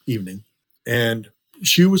was evening. And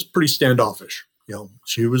she was pretty standoffish.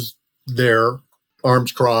 She was there,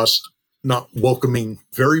 arms crossed, not welcoming,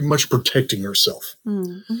 very much protecting herself.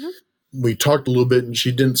 Mm-hmm. We talked a little bit and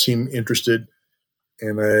she didn't seem interested.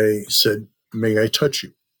 And I said, may I touch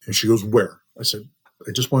you? And she goes, where? I said,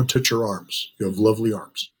 I just want to touch your arms. You have lovely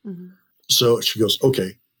arms. Mm-hmm. So she goes,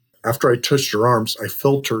 okay. After I touched her arms, I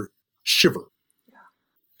felt her shiver.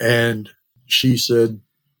 Yeah. And she said,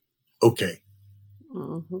 okay,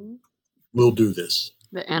 we'll do this.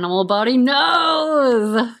 The animal body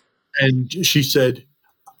knows. And she said,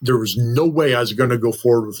 there was no way I was going to go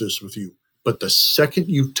forward with this with you. But the second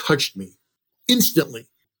you touched me, instantly,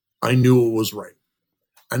 I knew it was right.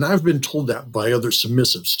 And I've been told that by other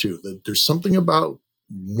submissives too, that there's something about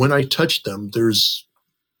when I touch them, there's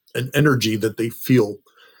an energy that they feel,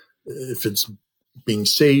 if it's being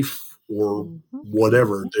safe or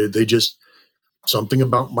whatever. They just, something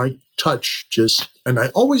about my touch and I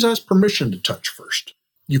always ask permission to touch first.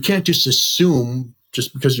 You can't just assume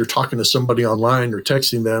just because you're talking to somebody online or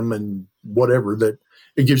texting them and whatever, that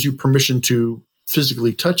it gives you permission to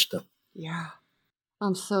physically touch them. Yeah.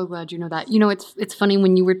 I'm so glad you know that. It's funny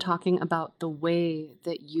when you were talking about the way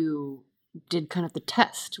that you did kind of the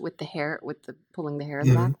test with the hair, with the pulling the hair in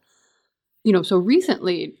the back. So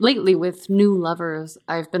lately with new lovers,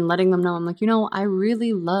 I've been letting them know, I'm like, I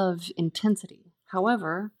really love intensity.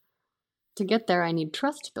 However, to get there, I need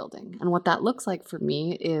trust building. And what that looks like for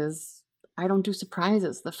me is I don't do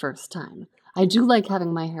surprises the first time. I do like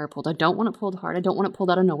having my hair pulled. I don't want it pulled hard. I don't want it pulled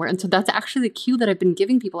out of nowhere. And so that's actually the cue that I've been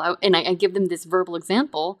giving people out. And I give them this verbal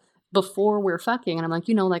example before we're fucking. And I'm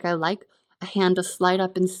like, I like a hand to slide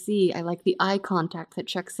up and see. I like the eye contact that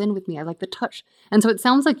checks in with me. I like the touch. And so it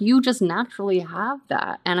sounds like you just naturally have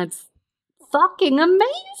that. And it's fucking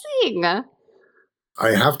amazing.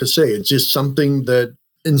 I have to say, it's just something that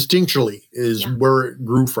instinctually is where it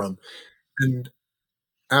grew from. And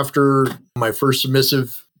after my first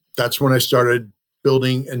submissive, that's when I started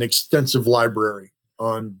building an extensive library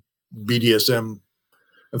on BDSM.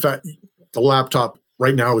 In fact, the laptop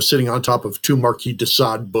right now is sitting on top of 2 Marquis de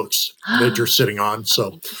Sade books that you're sitting on.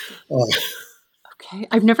 So, okay.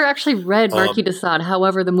 I've never actually read Marquis de Sade.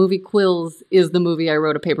 However, the movie Quills is the movie I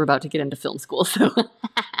wrote a paper about to get into film school. So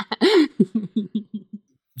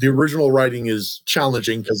the original writing is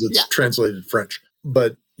challenging because it's translated French.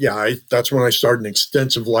 But that's when I started an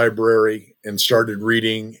extensive library and started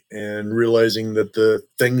reading and realizing that the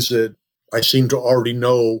things that I seem to already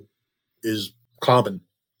know is common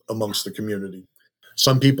amongst the community.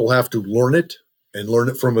 Some people have to learn it and learn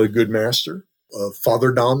it from a good master, a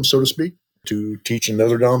father dom, so to speak, to teach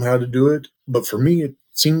another dom how to do it. But for me, it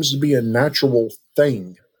seems to be a natural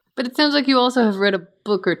thing. But it sounds like you also have read a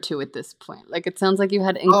book or two at this point. Like, it sounds like you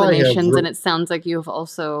had inclinations, and it sounds like you've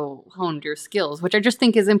also honed your skills, which I just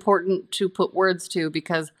think is important to put words to,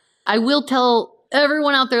 because I will tell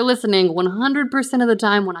everyone out there listening, 100% of the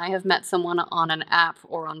time when I have met someone on an app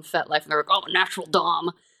or on FetLife, and they're like, oh, natural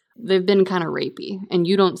dom, they've been kind of rapey, and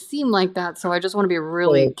you don't seem like that, so I just want to be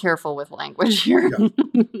really careful with language here.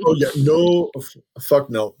 No, fuck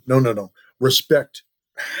no. No. Respect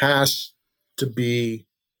has to be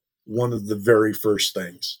one of the very first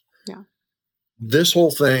things. Yeah. This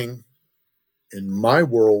whole thing, in my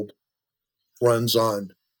world, runs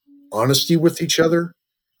on honesty with each other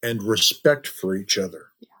and respect for each other.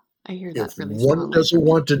 Yeah, I hear that. If one doesn't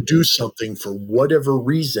want to do something for whatever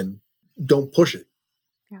reason, don't push it.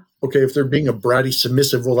 Yeah. Okay, if they're being a bratty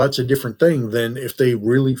submissive, well, that's a different thing than if they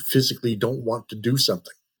really physically don't want to do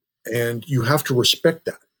something. And you have to respect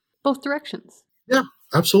that. Both directions. Yeah,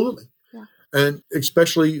 absolutely. Yeah. And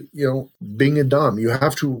especially, being a dom, you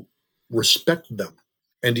have to respect them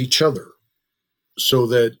and each other so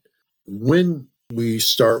that when we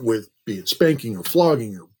start with, be it spanking or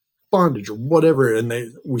flogging or bondage or whatever, and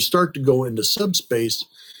we start to go into subspace,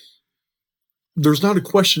 there's not a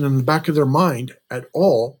question in the back of their mind at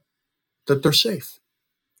all that they're safe.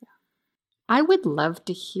 I would love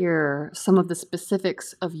to hear some of the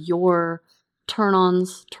specifics of your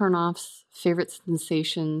turn-ons, turn-offs, favorite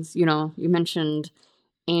sensations. You mentioned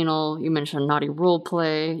anal, you mentioned naughty role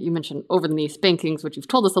play, you mentioned over-the-knee spankings, which you've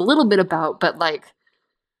told us a little bit about, but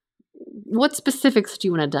what specifics do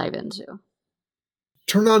you want to dive into?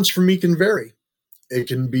 Turn-ons for me can vary. It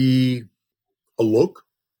can be a look,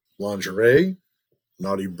 lingerie,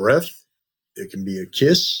 naughty breath. It can be a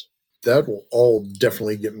kiss. that will all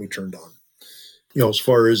definitely get me turned on. As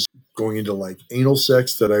far as going into like anal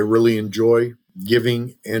sex that I really enjoy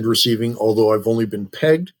giving and receiving, although I've only been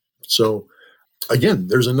pegged. So again,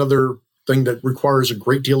 there's another thing that requires a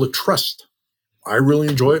great deal of trust. I really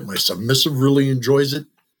enjoy it. My submissive really enjoys it.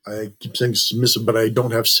 I keep saying submissive, but I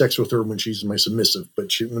don't have sex with her when she's my submissive.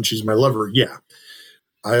 But when she's my lover, yeah.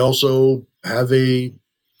 I also have a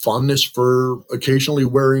fondness for occasionally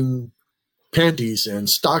wearing panties and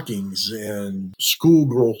stockings and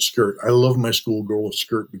schoolgirl skirt. I love my schoolgirl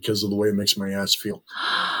skirt because of the way it makes my ass feel.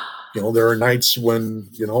 There are nights when,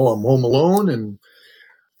 I'm home alone and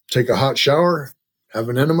take a hot shower, have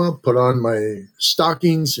an enema, put on my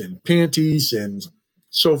stockings and panties and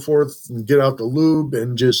so forth, and get out the lube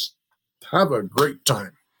and just have a great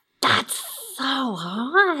time. That's so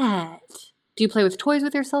hot. Do you play with toys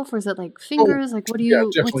with yourself, or is it like fingers? Like, what do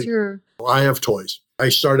you, what's your... I have toys. I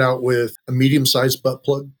start out with a medium-sized butt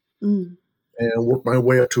plug and work my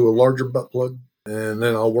way up to a larger butt plug. And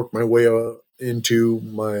then I'll work my way into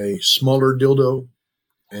my smaller dildo.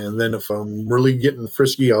 And then if I'm really getting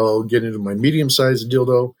frisky, I'll get into my medium-sized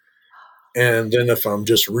dildo. And then if I'm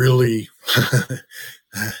just really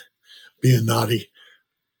being naughty,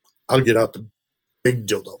 I'll get out the big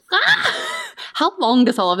dildo. How long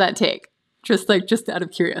does all of that take? Just out of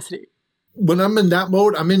curiosity. When I'm in that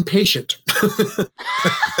mode, I'm impatient.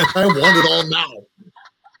 I want it all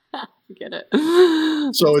now. Get it.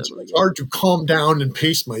 So it's hard to calm down and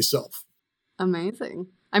pace myself. Amazing.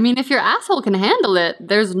 I mean, if your asshole can handle it,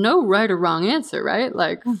 there's no right or wrong answer, right?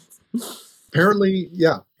 Like, apparently,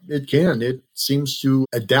 yeah, it can. It seems to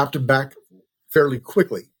adapt back fairly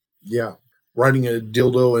quickly. Yeah. Riding a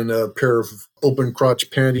dildo in a pair of open crotch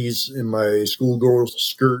panties in my schoolgirl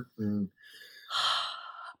skirt and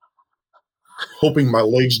hoping my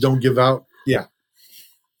legs don't give out. Yeah.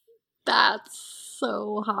 That's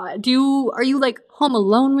so hot. Are you like home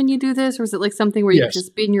alone when you do this, or is it like something where you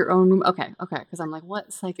just be in your own room? Okay. Because I'm like,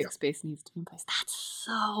 what psychic space needs to be in place? That's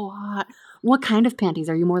so hot. What kind of panties?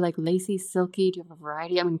 Are you more like lacy, silky? Do you have a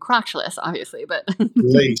variety? I mean, crotchless, obviously, but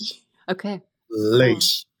lace. Okay.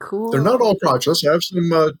 Lace. Cool. They're not all crotchless. I have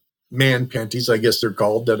some man panties, I guess they're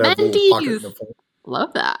called, that have a little pocket in the front.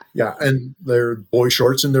 Love that. Yeah, and they're boy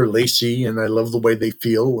shorts and they're lacy, and I love the way they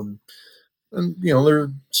feel. And there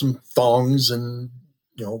are some thongs and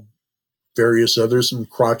various others, some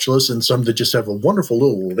crotchless, and some that just have a wonderful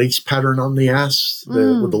little lace pattern on the ass with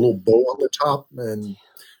a little bow on the top, and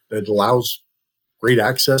it allows great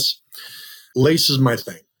access. Lace is my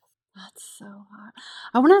thing. That's so hot.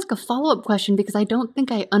 I want to ask a follow-up question because I don't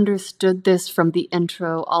think I understood this from the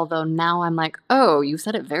intro, although now I'm like, oh, you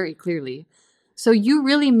said it very clearly. So you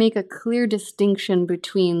really make a clear distinction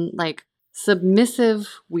between like submissive,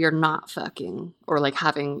 we are not fucking, or like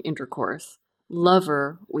having intercourse.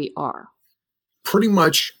 Lover, we are. Pretty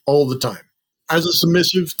much all the time. As a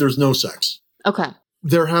submissive, there's no sex. Okay.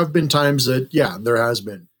 There have been times that, there has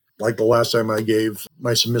been. Like the last time I gave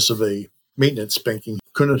my submissive a maintenance spanking,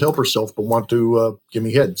 couldn't help herself but want to give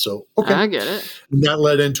me head. So, okay. I get it. And that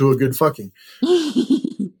led into a good fucking.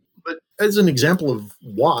 But as an example of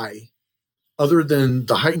why, other than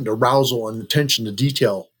the heightened arousal and attention to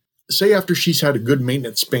detail, say after she's had a good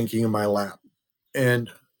maintenance spanking in my lap,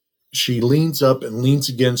 and she leans up and leans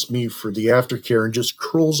against me for the aftercare and just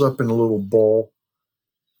curls up in a little ball,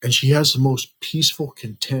 and she has the most peaceful,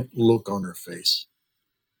 content look on her face.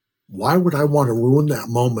 Why would I want to ruin that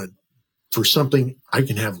moment for something I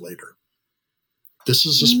can have later? This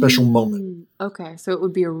is a special moment. Okay, so it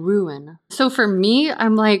would be a ruin. So for me,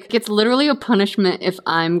 I'm like, it's literally a punishment if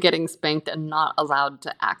I'm getting spanked and not allowed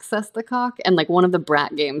to access the cock. And like one of the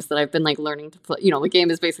brat games that I've been like learning to play, the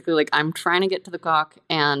game is basically like I'm trying to get to the cock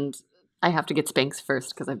and I have to get spanked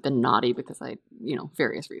first because I've been naughty because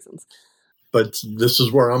various reasons. But this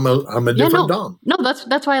is where I'm a different Dom. No,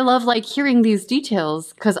 that's why I love like hearing these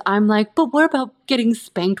details, because I'm like, but what about getting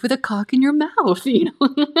spanked with a cock in your mouth?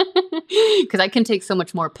 Because I can take so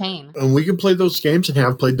much more pain. And we can play those games and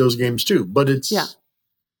have played those games too, but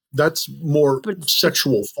that's more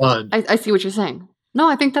sexual fun. I see what you're saying. No,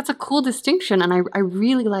 I think that's a cool distinction, and I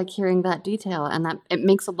really like hearing that detail, and that it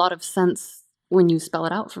makes a lot of sense when you spell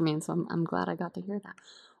it out for me, and so I'm glad I got to hear that.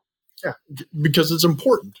 Yeah, because it's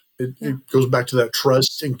important. It goes back to that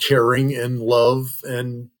trust and caring and love,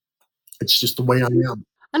 and it's just the way I am.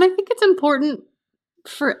 And I think it's important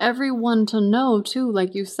for everyone to know, too,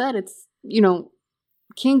 like you said, it's,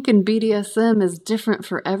 kink and BDSM is different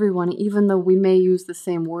for everyone, even though we may use the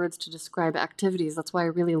same words to describe activities. That's why I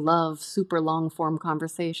really love super long-form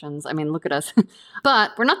conversations. I mean, look at us.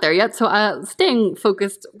 But we're not there yet, so staying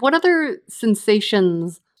focused, what other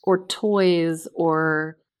sensations or toys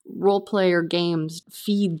or role play or games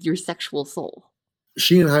feed your sexual soul?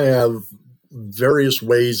 She and I have various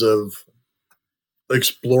ways of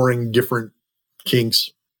exploring different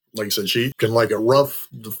kinks. Like I said, she can like it rough.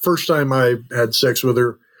 The first time I had sex with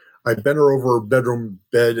her, I bent her over her bedroom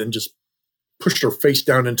bed and just pushed her face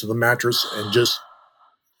down into the mattress and just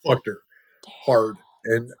fucked her hard.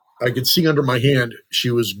 And I could see under my hand,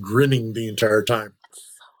 she was grinning the entire time.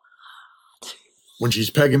 When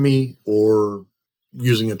she's pegging me or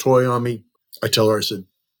using a toy on me, I tell her, I said,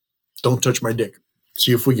 don't touch my dick.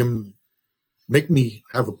 See if we can make me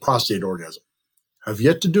have a prostate orgasm. I've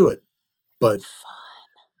yet to do it, but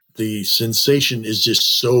the sensation is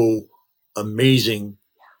just so amazing.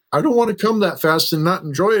 I don't want to come that fast and not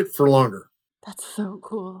enjoy it for longer. That's so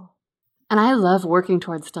cool. And I love working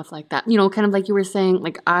towards stuff like that. You know, kind of like you were saying,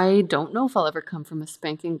 like, I don't know if I'll ever come from a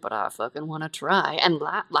spanking, but I fucking want to try. And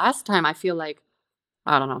last time I feel like,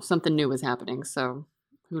 I don't know, something new was happening. So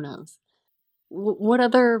who knows? What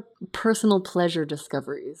other personal pleasure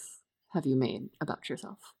discoveries have you made about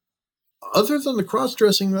yourself? Other than the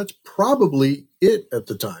cross-dressing, that's probably it at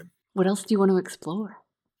the time. What else do you want to explore?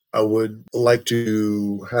 I would like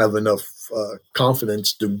to have enough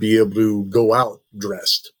confidence to be able to go out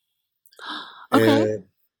dressed. Okay. And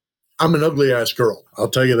I'm an ugly ass girl. I'll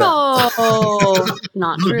tell you that. Oh,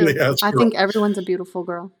 not true. Ugly-ass I girl. think everyone's a beautiful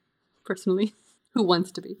girl, personally, who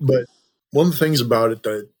wants to be. But one of the things about it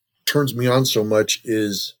that turns me on so much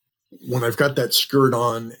is when I've got that skirt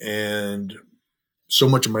on and so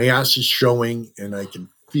much of my ass is showing and I can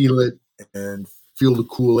feel it and feel the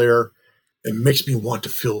cool air. It makes me want to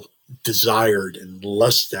feel desired and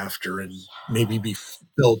lust after and maybe be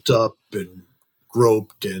built up and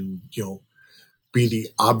groped and, you know, be the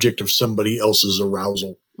object of somebody else's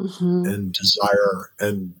arousal and desire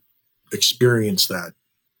and experience that.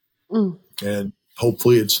 And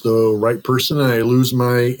hopefully it's the right person and I lose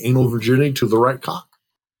my anal virginity to the right cock.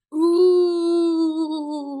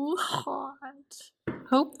 Ooh, hot.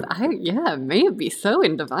 May it be so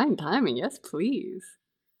in divine timing. Yes, please.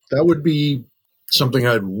 That would be something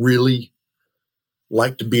I'd really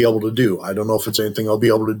like to be able to do. I don't know if it's anything I'll be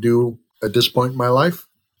able to do at this point in my life,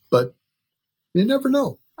 but you never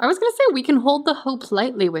know. I was going to say, we can hold the hope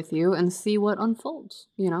lightly with you and see what unfolds,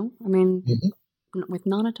 you know? I mean, with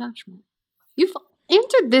non-attachment. You've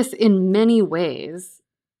answered this in many ways.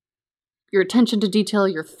 Your attention to detail,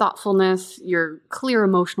 your thoughtfulness, your clear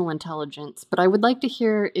emotional intelligence. But I would like to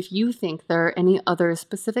hear if you think there are any other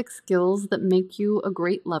specific skills that make you a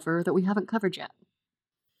great lover that we haven't covered yet.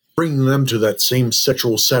 Bringing them to that same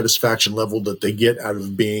sexual satisfaction level that they get out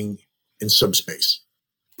of being in subspace.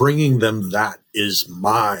 Bringing them that is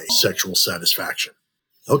my sexual satisfaction.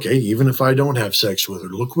 Okay, even if I don't have sex with her,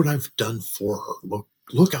 look what I've done for her.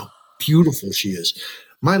 Look how beautiful she is.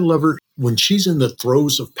 My lover, when she's in the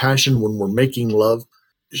throes of passion, when we're making love,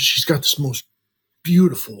 she's got this most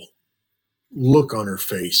beautiful look on her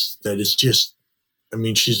face that is just, I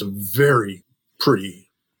mean, she's a very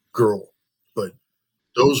pretty girl, but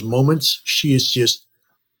those moments, she is just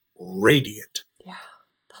radiant. Yeah,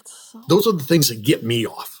 that's so... Those are the things that get me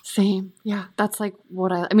off. Same. Yeah, that's like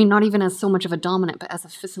what I mean, not even as so much of a dominant, but as a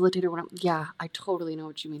facilitator. I totally know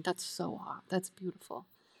what you mean. That's so hot. That's beautiful.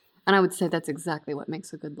 And I would say that's exactly what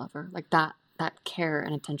makes a good lover. Like that care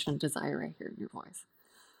and attention and desire I hear in your voice.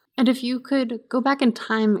 And if you could go back in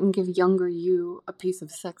time and give younger you a piece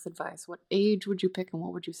of sex advice, what age would you pick and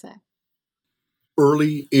what would you say?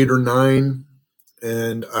 Early 8 or 9.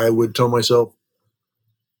 And I would tell myself,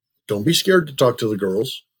 don't be scared to talk to the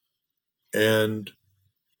girls and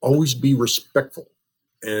always be respectful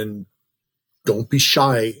and don't be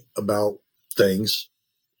shy about things,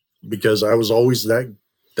 because I was always that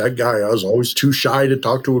guy. I was always too shy to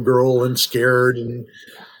talk to a girl and scared. And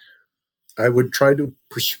I would try to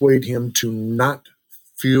persuade him to not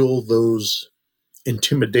feel those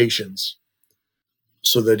intimidations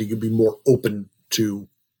so that he could be more open to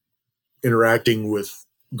interacting with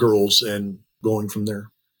girls and going from there.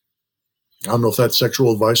 I don't know if that's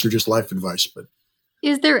sexual advice or just life advice, but.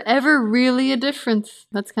 Is there ever really a difference?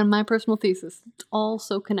 That's kind of my personal thesis. It's all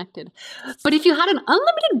so connected. But if you had an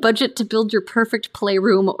unlimited budget to build your perfect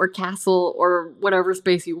playroom or castle or whatever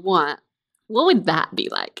space you want, what would that be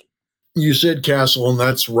like? You said castle, and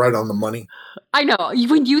that's right on the money. I know.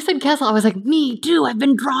 When you said castle, I was like, me too. I've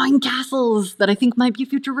been drawing castles that I think might be a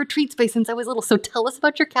future retreat space since I was little. So tell us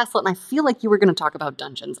about your castle. And I feel like you were going to talk about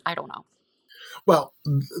dungeons. I don't know. Well,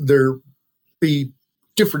 there be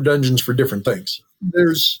different dungeons for different things.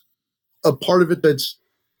 There's a part of it that's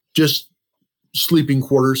just sleeping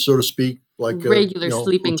quarters, so to speak, like regular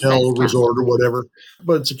sleeping hotel, sex resort, castle. or whatever.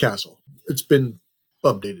 But it's a castle. It's been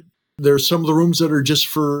updated. There's some of the rooms that are just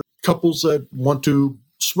for couples that want to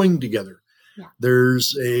swing together. Yeah.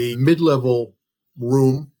 There's a mid-level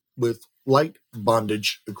room with light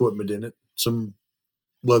bondage equipment in it, some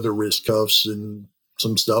leather wrist cuffs and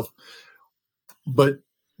some stuff, but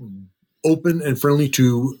open and friendly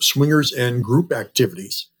to swingers and group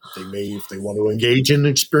activities. They may, if they want to engage in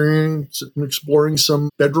exploring some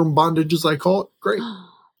bedroom bondage, as I call it, great.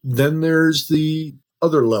 Then there's the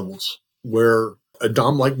other levels where a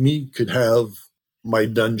dom like me could have my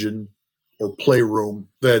dungeon or playroom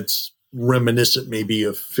that's reminiscent maybe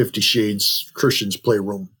of 50 Shades Christian's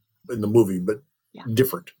playroom in the movie, but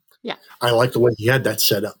different. Yeah. I like the way he had that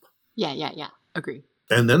set up. Yeah. Agree.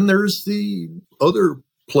 And then there's the other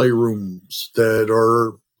playrooms that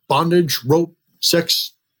are bondage, rope,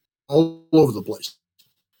 sex, all over the place.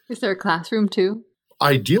 Is there a classroom too?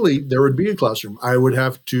 Ideally, there would be a classroom. I would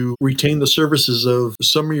have to retain the services of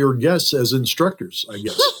some of your guests as instructors, I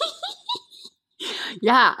guess.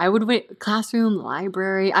 Yeah, I would wait. Classroom,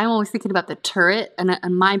 library. I'm always thinking about the turret,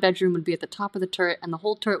 and my bedroom would be at the top of the turret, and the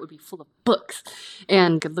whole turret would be full of books,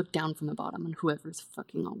 and could look down from the bottom on whoever's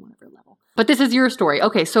fucking on whatever level. But this is your story.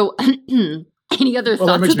 Okay, so any other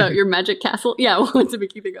thoughts about your magic castle? Yeah, what's the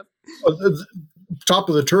make you think of? The top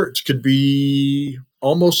of the turrets could be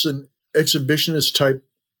almost an exhibitionist type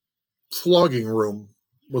flogging room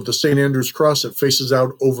with the St. Andrew's cross that faces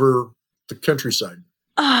out over the countryside.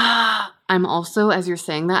 I'm also, as you're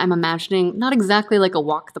saying that, I'm imagining not exactly like a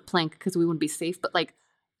walk the plank because we wouldn't be safe, but like,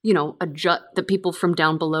 you know, a jut that people from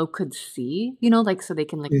down below could see, you know, like so they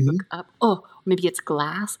can like look up. Oh, maybe it's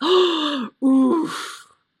glass. Oof.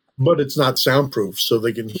 But it's not soundproof, so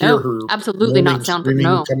they can hear her. Absolutely not soundproof.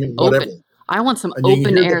 No, open. I want some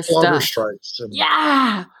open air stuff.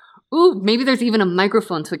 Yeah. Ooh, maybe there's even a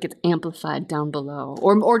microphone so it gets amplified down below,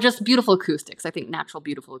 or just beautiful acoustics. I think natural,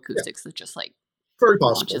 beautiful acoustics that just like very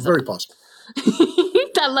possible. Very possible.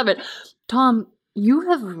 I love it, Tom. You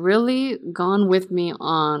have really gone with me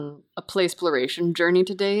on a play exploration journey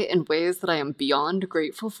today in ways that I am beyond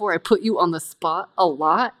grateful for. I put you on the spot a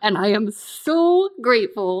lot, and I am so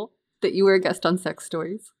grateful that you were a guest on Sex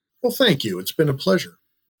Stories. Well, thank you. It's been a pleasure.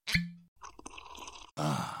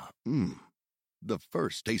 The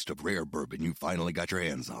first taste of rare bourbon you finally got your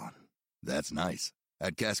hands on. That's nice.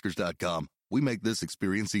 At Caskers.com, we make this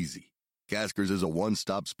experience easy. Caskers is a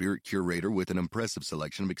one-stop spirit curator with an impressive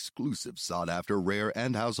selection of exclusive, sought-after, rare,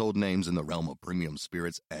 and household names in the realm of premium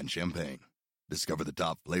spirits and champagne. Discover the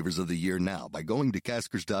top flavors of the year now by going to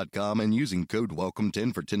Caskers.com and using code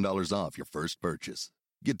WELCOME10 for $10 off your first purchase.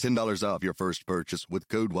 Get $10 off your first purchase with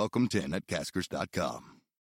code WELCOME10 at Caskers.com.